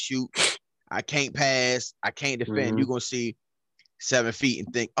can't shoot, I can't pass, I can't defend. Mm-hmm. You're going to see 7 feet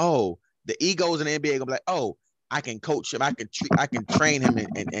and think, oh, the egos in the NBA are going to be like, oh, I can coach him, I can train him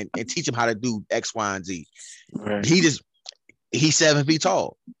and teach him how to do X, Y, and Z. Right. He's 7 feet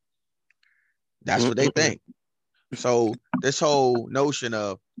tall. That's what they think. So this whole notion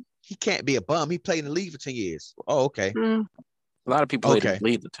of he can't be a bum. He played in the league for 10 years. Oh, okay. A lot of people played in the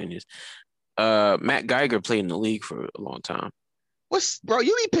league for 10 years. Matt Geiger played in the league for a long time. Bro,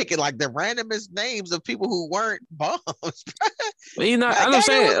 you be picking like the randomest names of people who weren't bums. But I'm not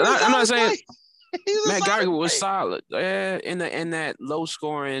saying Matt Geiger was solid. In that low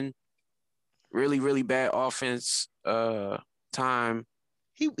scoring, really, really bad offense time.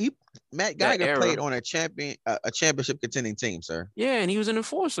 Matt Geiger played on a championship contending team, sir. Yeah, and he was an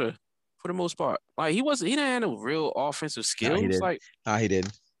enforcer for the most part. Like he didn't have no real offensive skills. No, he didn't. No, he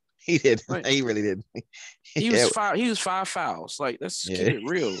didn't. He did. Like, he really did. He was 5 fouls. Like, let's keep it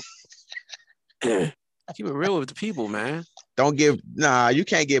real. Keep it real with the people, man. You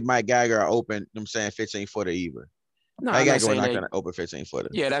can't give Mike Geiger an open, 15-footer either. No, Mike Geiger was not going to open 15-footer.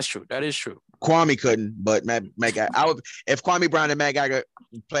 Yeah, that's true. That is true. Kwame couldn't, but Matt Geiger. If Kwame Brown and Matt Geiger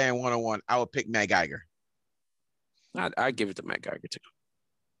playing one-on-one, I would pick Matt Geiger. I'd give it to Matt Geiger too.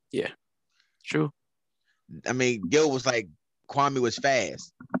 Yeah, true. I mean, Gil was like, Kwame was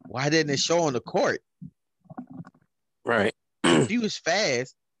fast. Why didn't it show on the court? Right. If he was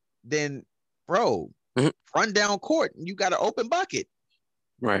fast, then, bro, run down court and you got an open bucket.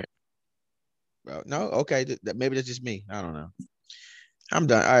 Right. Bro, no, okay. Maybe that's just me. I don't know. I'm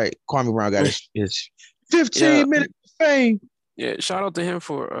done. All right. Kwame Brown got his 15 minutes of fame. Yeah. Shout out to him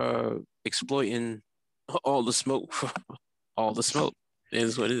for exploiting all the smoke. All the smoke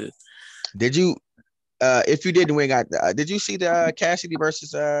is what it is. Did you? If you didn't, did you see the Cassidy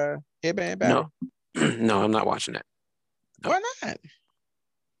versus Hitman battle? No, I'm not watching that. No. Why not?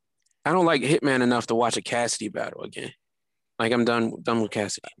 I don't like Hitman enough to watch a Cassidy battle again. Like I'm done with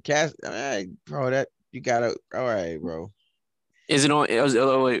Cassidy. Bro, that you gotta. All right, bro. Is it on?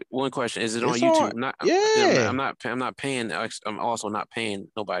 Wait, one question: is it on YouTube? I'm not paying. I'm also not paying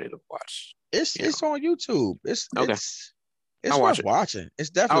nobody to watch. It's on YouTube. It's okay. It's worth watching.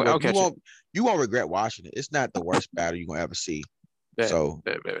 It's definitely. You won't regret watching it. It's not the worst battle you're gonna ever see. It's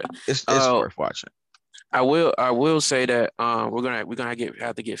worth watching. I will say that we're gonna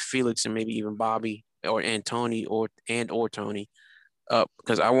have to get Felix and maybe even Bobby and Tony or Tony up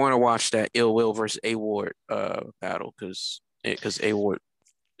because I want to watch that Ill Will versus A Ward battle because A Ward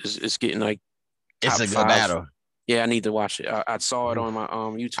is getting like it's a good battle. Yeah, I need to watch it. I saw it on my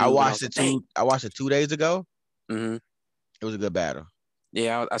YouTube. I watched it 2 days ago. Mm-hmm. It was a good battle.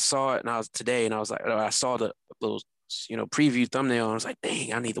 Yeah, I saw it and I was like, I saw the little preview thumbnail and I was like,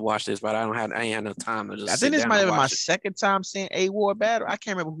 dang, I need to watch this, but I ain't had no time to just. I think this might have been my second time seeing A Ward battle. I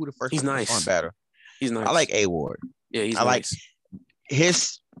can't remember who the first. He's nice. Battle. He's nice. I like A Ward. Yeah, he's nice. Like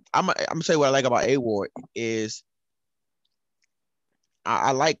his. I'm gonna tell you what I like about A Ward is.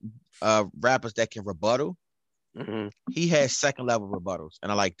 I like rappers that can rebuttal. Mm-hmm. He has second level rebuttals,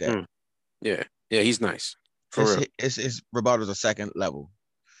 and I like that. Yeah, he's nice. His rebuttals are second level.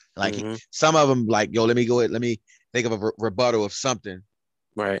 Like some of them, like let me think of a rebuttal of something.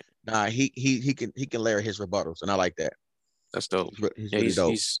 Right. Nah, he can layer his rebuttals, and I like that. That's dope. He's really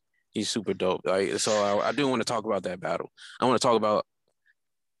dope. He's super dope. Like so, I do want to talk about that battle. I want to talk about.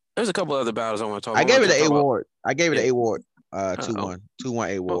 There's a couple other battles I want to talk about. I gave it to A Ward. 2-1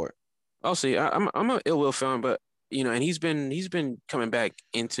 A Ward. I'll see. I'm an Ill Will fan, but and he's been coming back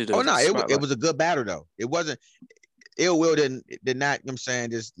into the. Oh no, it was a good battle though. It wasn't. Ill Will did not. I'm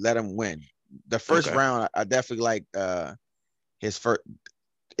saying just let him win. the first round, I definitely like his first.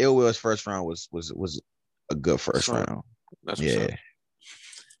 Ill Will's first round was a good first round. That's what's up.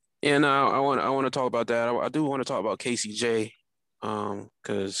 And I want to talk about that. I do want to talk about Casey J,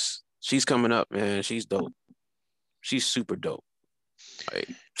 because she's coming up, man. She's dope. She's super dope. Like,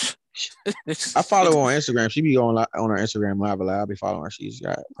 I follow her on Instagram. She be on her Instagram live a lot. I'll be following her. She's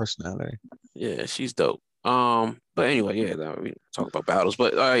got personality. Yeah, she's dope. But anyway, yeah, we talk about battles.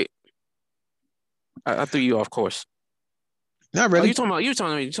 But I threw you off course. Not really. You talking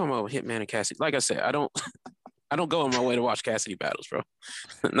about Hitman and Cassidy. Like I said, I don't go on my way to watch Cassidy battles, bro.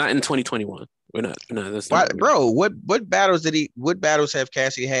 Not in 2021. We're not. No, that's not. Bro, what battles have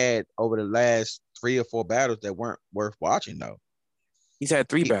Cassidy had over the last 3 or 4 battles that weren't worth watching though? He's had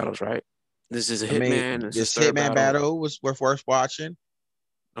 3 battles, right? This is a Hitman. This Hitman battle was worth watching.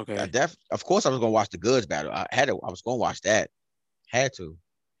 Okay. Of course, I was gonna watch the Goods battle. I was gonna watch that. Had to.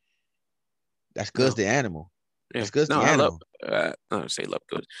 That's Goods the animal. Yeah. That's Goods the animal. I love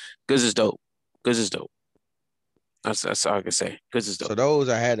Goods. Goods is dope. Goods is dope. That's all I can say. Goods is dope. So those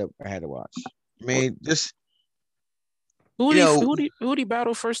I had to watch. I mean, just who did he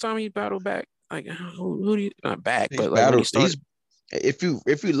battle first time he battled back? Like who do you not back, but like when he started. If you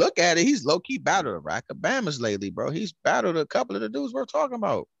look at it, he's low key battled Rack Obamas lately, bro. He's battled a couple of the dudes we're talking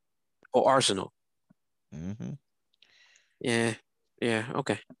about. Oh, Arsenal. Mm-hmm. Yeah.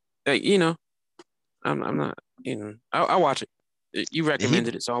 Okay. Hey, I'm not. I'll watch it. You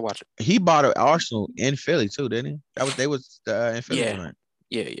recommended it, so I'll watch it. He bought an Arsenal in Philly too, didn't he? They was in Philly.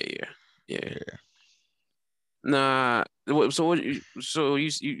 Yeah. Nah. So what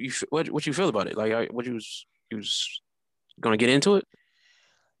you feel about it? Like what you was gonna get into it?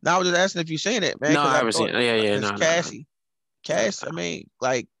 No, I was just asking if you seen it, man. No, I haven't seen it. Yeah. No, Cassie. I mean,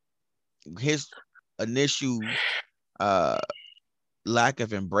 like his initial lack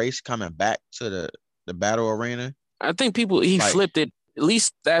of embrace coming back to the battle arena. I think he flipped it. At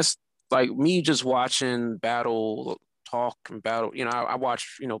least that's like me just watching battle talk and battle. I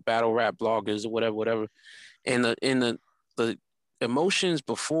watch battle rap bloggers or whatever, and the emotions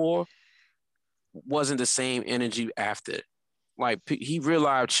before wasn't the same energy after. Like he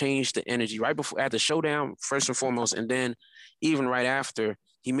realized changed the energy right before at the showdown first and foremost, and then even right after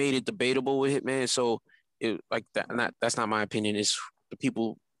he made it debatable with Hitman. So it like that. That's not my opinion. It's the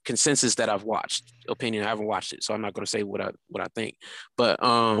people consensus that I've watched. Opinion, I haven't watched it, so I'm not going to say what I think. But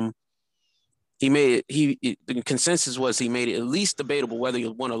he made it. The consensus was he made it at least debatable whether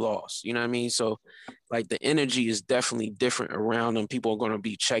you won or lost. You know what I mean? So like the energy is definitely different around him. People are going to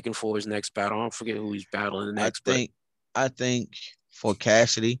be checking for his next battle. I don't forget who he's battling the next. I think for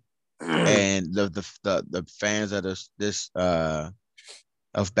Cassidy and the fans of this of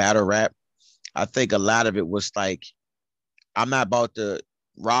battle rap, I think a lot of it was like, I'm not about to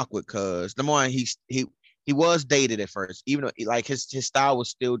rock with cuz. Number one, he was dated at first, even though like his style was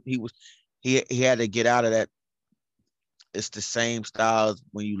still he had to get out of that. It's the same style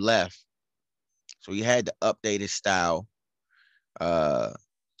when you left, so he had to update his style. But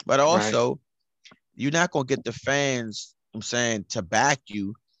also, you're not gonna get the fans, I'm saying, to back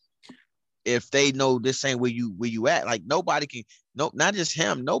you if they know this ain't where you at. Like nobody can, not just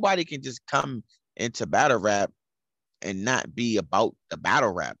him. Nobody can just come into battle rap and not be about the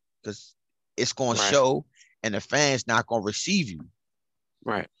battle rap, because it's gonna show, and the fans not gonna receive you.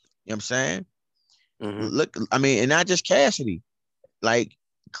 Right. You know what I'm saying? Mm-hmm. Look, I mean, and not just Cassidy. Like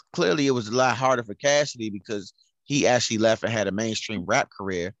clearly, it was a lot harder for Cassidy because he actually left and had a mainstream rap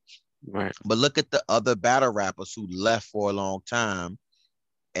career. Right. But look at the other battle rappers who left for a long time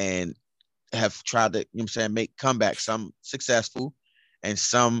and have tried to, you know what I'm saying, make comebacks. Some successful, and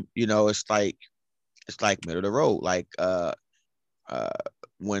some, it's like middle of the road. Like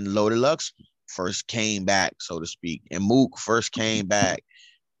when Loaded Lux first came back, so to speak, and Mook first came back.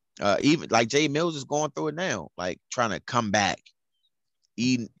 Even like Jay Mills is going through it now, like trying to come back.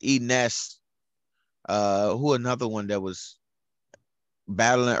 Ness, who another one that was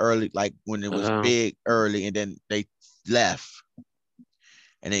battling early, like when it was big early, and then they left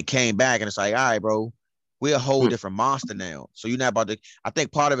and then came back, and it's like, all right, bro, we're a whole different monster now. So you're not about to, I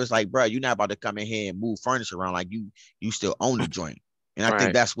think part of it's like, bro, you're not about to come in here and move furniture around like you still own the joint. And I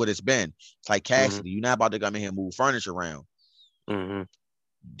think that's what it's been. It's like Cassidy, you're not about to come in here and move furniture around. Mm-hmm.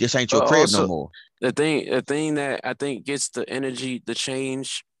 This ain't your crib no more. The thing that I think gets the energy, the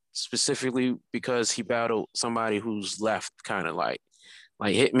change, specifically because he battled somebody who's left, kind of like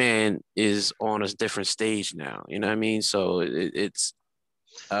Hitman is on a different stage now. You know what I mean? So it's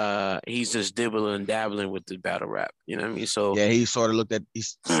he's just dibbling and dabbling with the battle rap. You know what I mean? So yeah, he sort of looked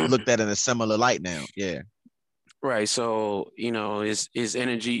at in a similar light now. Yeah. Right. So, his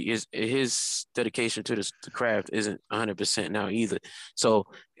energy his dedication to the craft isn't 100% now either. So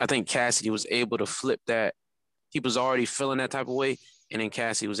I think Cassidy was able to flip that. He was already feeling that type of way, and then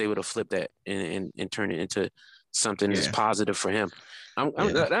Cassidy was able to flip that and turn it into something that's positive for him.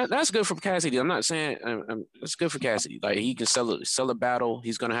 That's good for Cassidy. I'm not saying that's good for Cassidy. Like, he can sell a battle.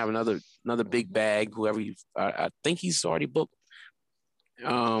 He's gonna have another big bag. I think he's already booked.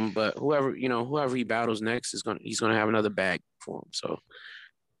 But whoever he battles next he's gonna have another bag for him. So,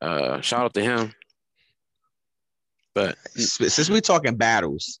 shout out to him. But since we're talking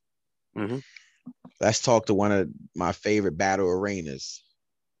battles, let's talk to one of my favorite battle arenas.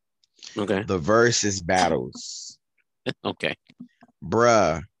 Okay. The versus battles. Okay.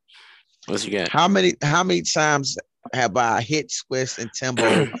 Bruh. What you got? How many times have I hit Swizz and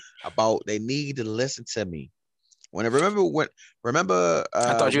Timbo about they need to listen to me? Remember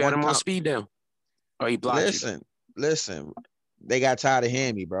I thought you had him on speed down. Or he blocked you. Listen. They got tired of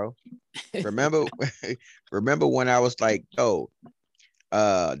hearing me, bro. Remember when I was like, yo,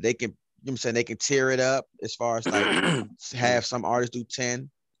 they can, they can tear it up as far as like have some artists do 10.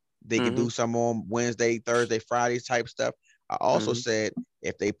 They can do some on Wednesday, Thursday, Fridays type stuff. I also said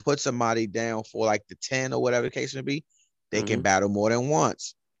if they put somebody down for like the 10 or whatever the case may be, they can battle more than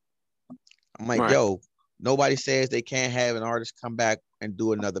once. I'm like, yo, nobody says they can't have an artist come back and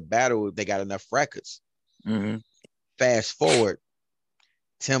do another battle if they got enough records. Fast forward,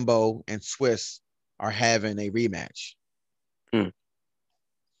 Timbo and Swizz are having a rematch. That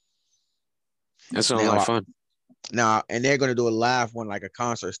sounds like fun. Now, and they're going to do a live one, like a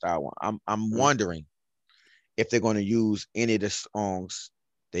concert style one. I'm wondering if they're going to use any of the songs.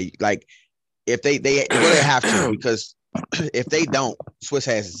 They like if they have to, because if they don't, Swizz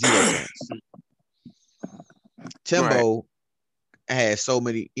has 0 chance. Timbo has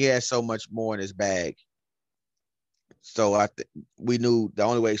he has so much more in his bag. So we knew the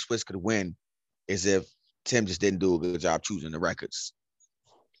only way Swizz could win is if Tim just didn't do a good job choosing the records.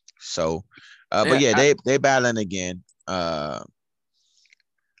 So, but they battling again. But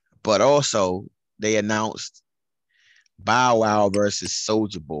also they announced Bow Wow versus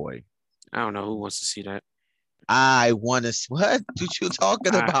Soulja Boy. I don't know who wants to see that. I want to. What you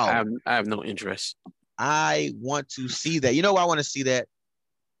talking about? I have no interest. I want to see that. You know why I want to see that?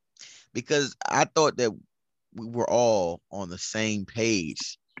 Because I thought that we were all on the same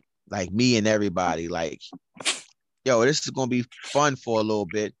page, like me and everybody. Like, yo, this is gonna be fun for a little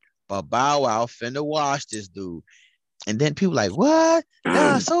bit, but Bow Wow finna wash this dude. And then people like, what?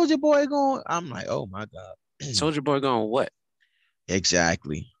 Nah, Soulja Boy going. I'm like, oh my God. Soulja Boy going what?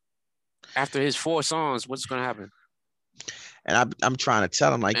 Exactly. After his 4 songs, what's gonna happen? And I'm trying to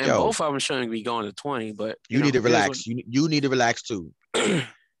tell him, like, and yo, both of them shouldn't be going to 20, but you need to relax. You need to relax too.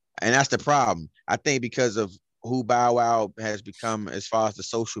 And that's the problem. I think because of who Bow Wow has become as far as the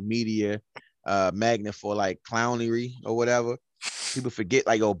social media magnet for like clownery or whatever, people forget,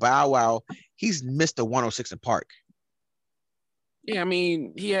 like, oh, Bow Wow, he's Mr. 106 in Park. Yeah, I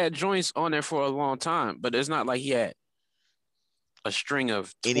mean, he had joints on there for a long time, but it's not like he had a string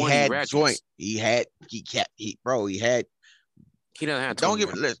of 20 and he had records. Joint. He had. He doesn't have 20 don't give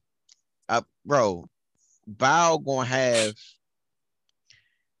it. Listen, bro. Bow gonna have.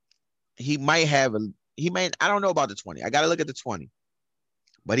 He might have I don't know about the 20. I gotta look at the 20,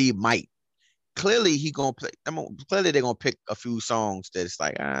 but he might. Clearly, he gonna play. Clearly, they're gonna pick a few songs that it's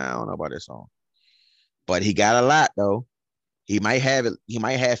like, I don't know about this song, but he got a lot though. He might have it. He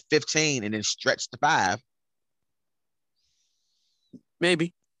might have 15 and then stretch to 5.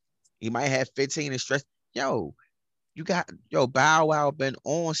 Maybe he might have 15 and stretch. Bow Wow been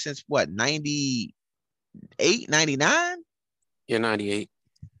on since what, 98, 99? Yeah, 98,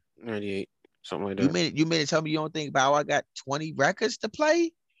 something like that. You mean to tell me you don't think Bow Wow got 20 records to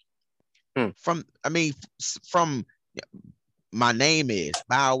play? From My Name Is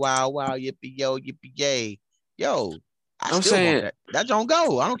Bow Wow Wow Yippee Yo Yippee Yay. Yo, I'm still saying that don't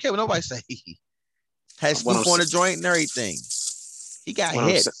go. I don't care what nobody say. Has Snoop on the joint and everything. He got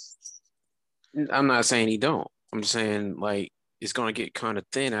hits. I'm not saying he don't. I'm saying, like, it's gonna get kind of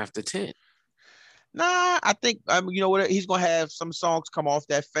thin after 10. Nah, I think you know what, he's gonna have some songs come off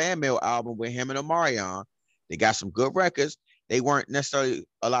that Fan Mail album with him and Omarion. They got some good records. They weren't necessarily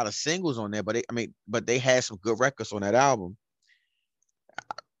a lot of singles on there, but they had some good records on that album.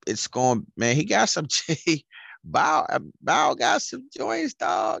 It's going, man. He got some. Bow got some joints,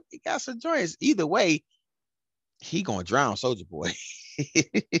 dog. He got some joints. Either way, he gonna drown Soulja Boy.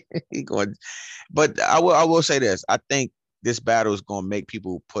 He going, but I will say this. I think this battle is gonna make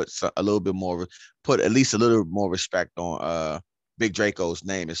people put at least a little more respect on Big Draco's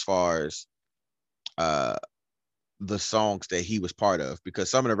name as far as the songs that he was part of, because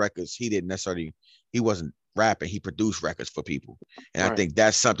some of the records he wasn't rapping, he produced records for people. And I think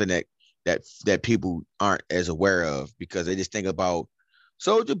that's something that people aren't as aware of, because they just think about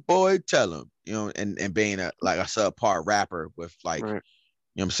Soulja Boy, tell him, and being a subpar rapper with like, you know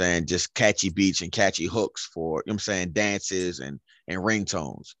what I'm saying, just catchy beats and catchy hooks for, you know what I'm saying, dances and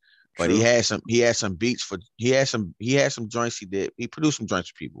ringtones. But he had some beats for, he had some joints he produced some joints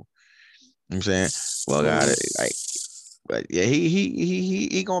for people. You know what I'm saying? Well, God, like, but yeah,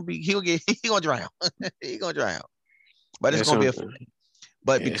 he gonna drown. He gonna drown. But it's gonna be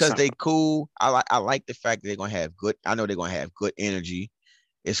but because they cool, I like the fact that they're gonna have good. I know they're gonna have good energy.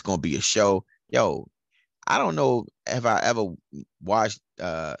 It's gonna be a show. Yo, I don't know if I ever watched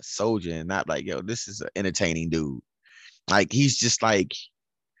Soulja and not like, yo, this is an entertaining dude. Like, he's just like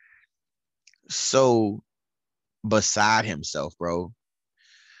so beside himself, bro.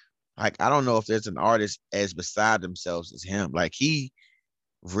 Like, I don't know if there's an artist as beside themselves as him. Like, he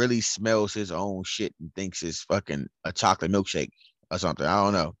really smells his own shit and thinks it's fucking a chocolate milkshake or something. I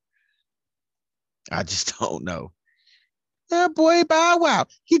don't know. I just don't know. That boy Bow Wow,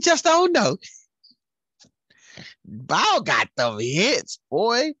 he just don't know. Bow got them hits,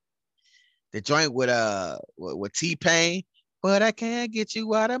 boy. The joint with T-Pain, but I can't get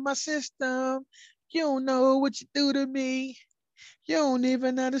you out of my system. You don't know what you do to me. You don't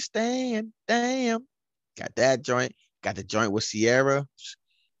even understand. Damn. Got that joint. Got the joint with Sierra.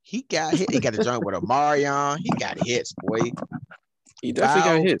 He got hit. He got the joint with Omarion. He got hits, boy. He definitely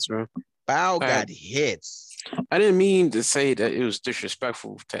got hits, bro. Bow got hits. I didn't mean to say that it was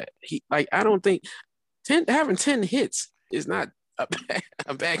disrespectful to I don't think having 10 hits is not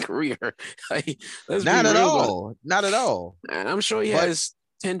a bad career. Like, not at all. Not at all. And I'm sure he has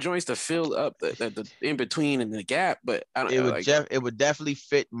 10 joints to fill up the in between and the gap, but I don't know. It would definitely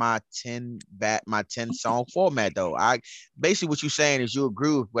fit my 10 song format though. Basically what you're saying is you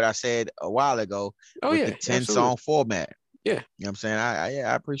agree with what I said a while ago with the 10 song format. Yeah. You know what I'm saying?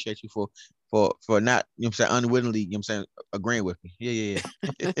 I appreciate you for not, you know what I'm saying, unwittingly, you know what I'm saying, agreeing with me. Yeah.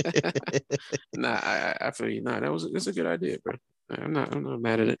 Nah, I feel you. Nah, that's a good idea, bro. I'm not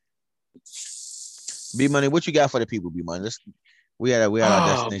mad at it. B Money, what you got for the people, B Money? We had our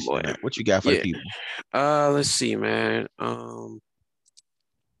destination. What you got for the people? Let's see, man.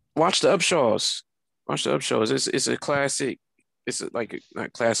 Watch the Upshaws. It's a classic. It's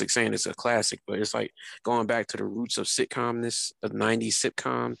not classic saying it's a classic, but it's like going back to the roots of sitcomness, a 90s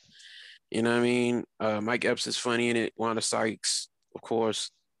sitcom. You know what I mean? Mike Epps is funny in it. Wanda Sykes, of course.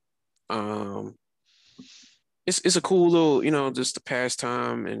 It's a cool little, just a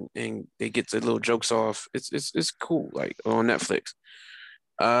pastime, and they get the little jokes off. It's cool, like on Netflix.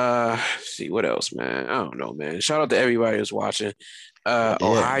 See what else, man. I don't know, man. Shout out to everybody who's watching.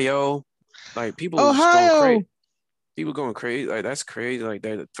 Ohio, like people going crazy. People going crazy. Like, that's crazy. Like,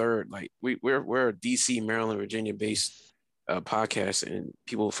 they're the third. Like, we're a DC, Maryland, Virginia based podcast, and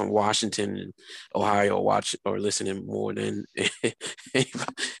people from Washington and Ohio watch or listening more than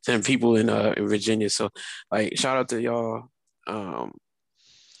people in Virginia. So, like, shout out to y'all.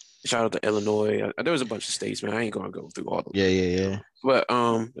 Shout out to Illinois. There was a bunch of states, man. I ain't gonna go through all of them. Yeah. But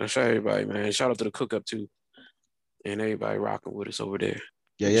shout out everybody, man. Shout out to the Cook Up too, and everybody rocking with us over there.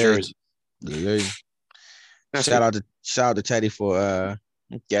 Yeah. Shout out to Teddy for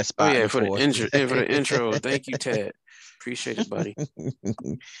guest spot. For the intro. Thank you, Ted. Appreciate it, buddy.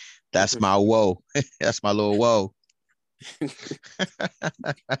 That's my woe. That's my little woe. You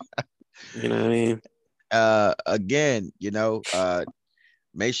know what I mean? Again,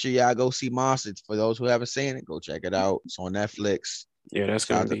 make sure y'all go see Monster. For those who haven't seen it, go check it out. It's on Netflix. Yeah, that's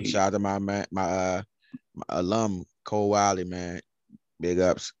gonna be. Shout out to my man, my alum Cole Wiley, man. Big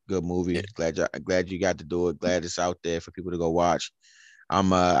ups, good movie. Yeah. Glad you got to do it. Glad it's out there for people to go watch.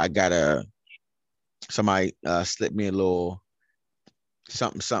 I got somebody slipped me a little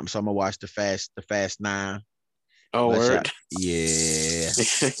something. So I'm gonna watch the Fast 9. Oh, word. Yeah.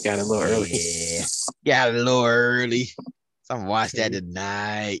 Got a little early. Yeah. Got a little early. So I'm gonna watch that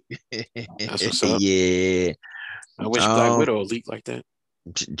tonight. That's what's up. Yeah. I wish Black Widow leaked like that.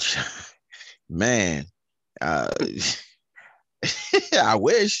 Man. I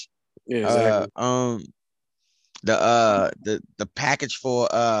wish. Yeah, exactly. The package for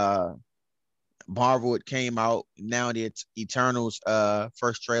Marvel, it came out. Now the Eternals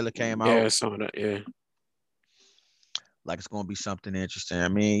first trailer came out. Yeah, I saw that. Yeah. Like, it's gonna be something interesting. I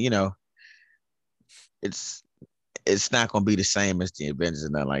mean, it's not gonna be the same as the Avengers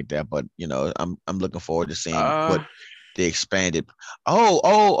and nothing like that. But I'm looking forward to seeing what they expanded.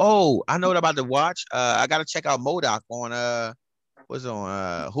 Oh! I know what I'm about to watch. I gotta check out MODOK on what's it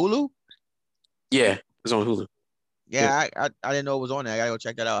on Hulu? Yeah, it's on Hulu. Yeah, I didn't know it was on there. I gotta go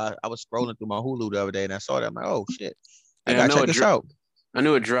check that out. I was scrolling through my Hulu the other day and I saw that. I'm like, oh shit, I gotta check this out. I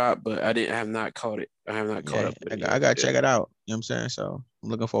knew it dropped, but I have not caught it. I have not caught up with it. I gotta check it out. You know what I'm saying? So I'm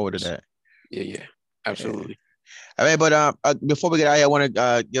looking forward to that. Yeah, absolutely. I mean, but before we get out here, I want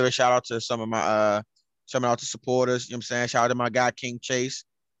to give a shout out to some of my supporters. You know what I'm saying? Shout out to my guy King Chase.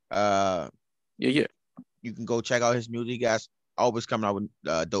 Yeah. You can go check out his music. He guys always coming out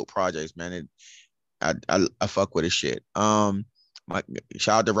with dope projects, man. I fuck with his shit. My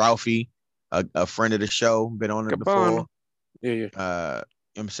shout out to Ralphie, a friend of the show, been on it before. Yeah. You know what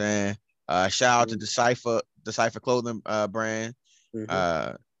I'm saying? Shout out to Decipher Clothing brand.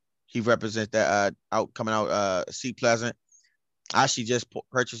 Mm-hmm. He represents that coming out Sea Pleasant. I actually just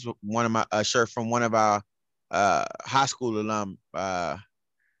purchased one of my shirt from one of our high school alum,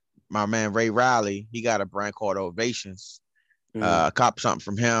 my man Ray Riley. He got a brand called Ovations. Cop something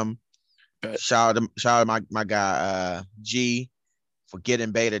from him. Shout out to my guy G for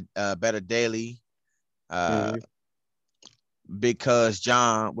getting better daily. Because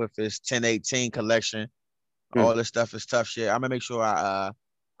John with his 1018 collection, all this stuff is tough shit. I'm gonna make sure I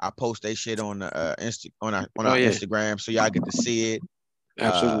post that shit on our Instagram so y'all get to see it.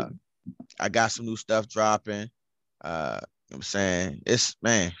 Absolutely. I got some new stuff dropping. You know what I'm saying? It's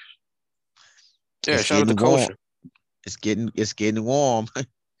man. Yeah, shout out to Culture. It's getting warm.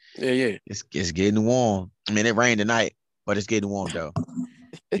 Yeah. It's getting warm. I mean, it rained tonight, but it's getting warm though.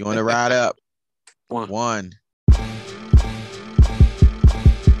 You want to ride up? One.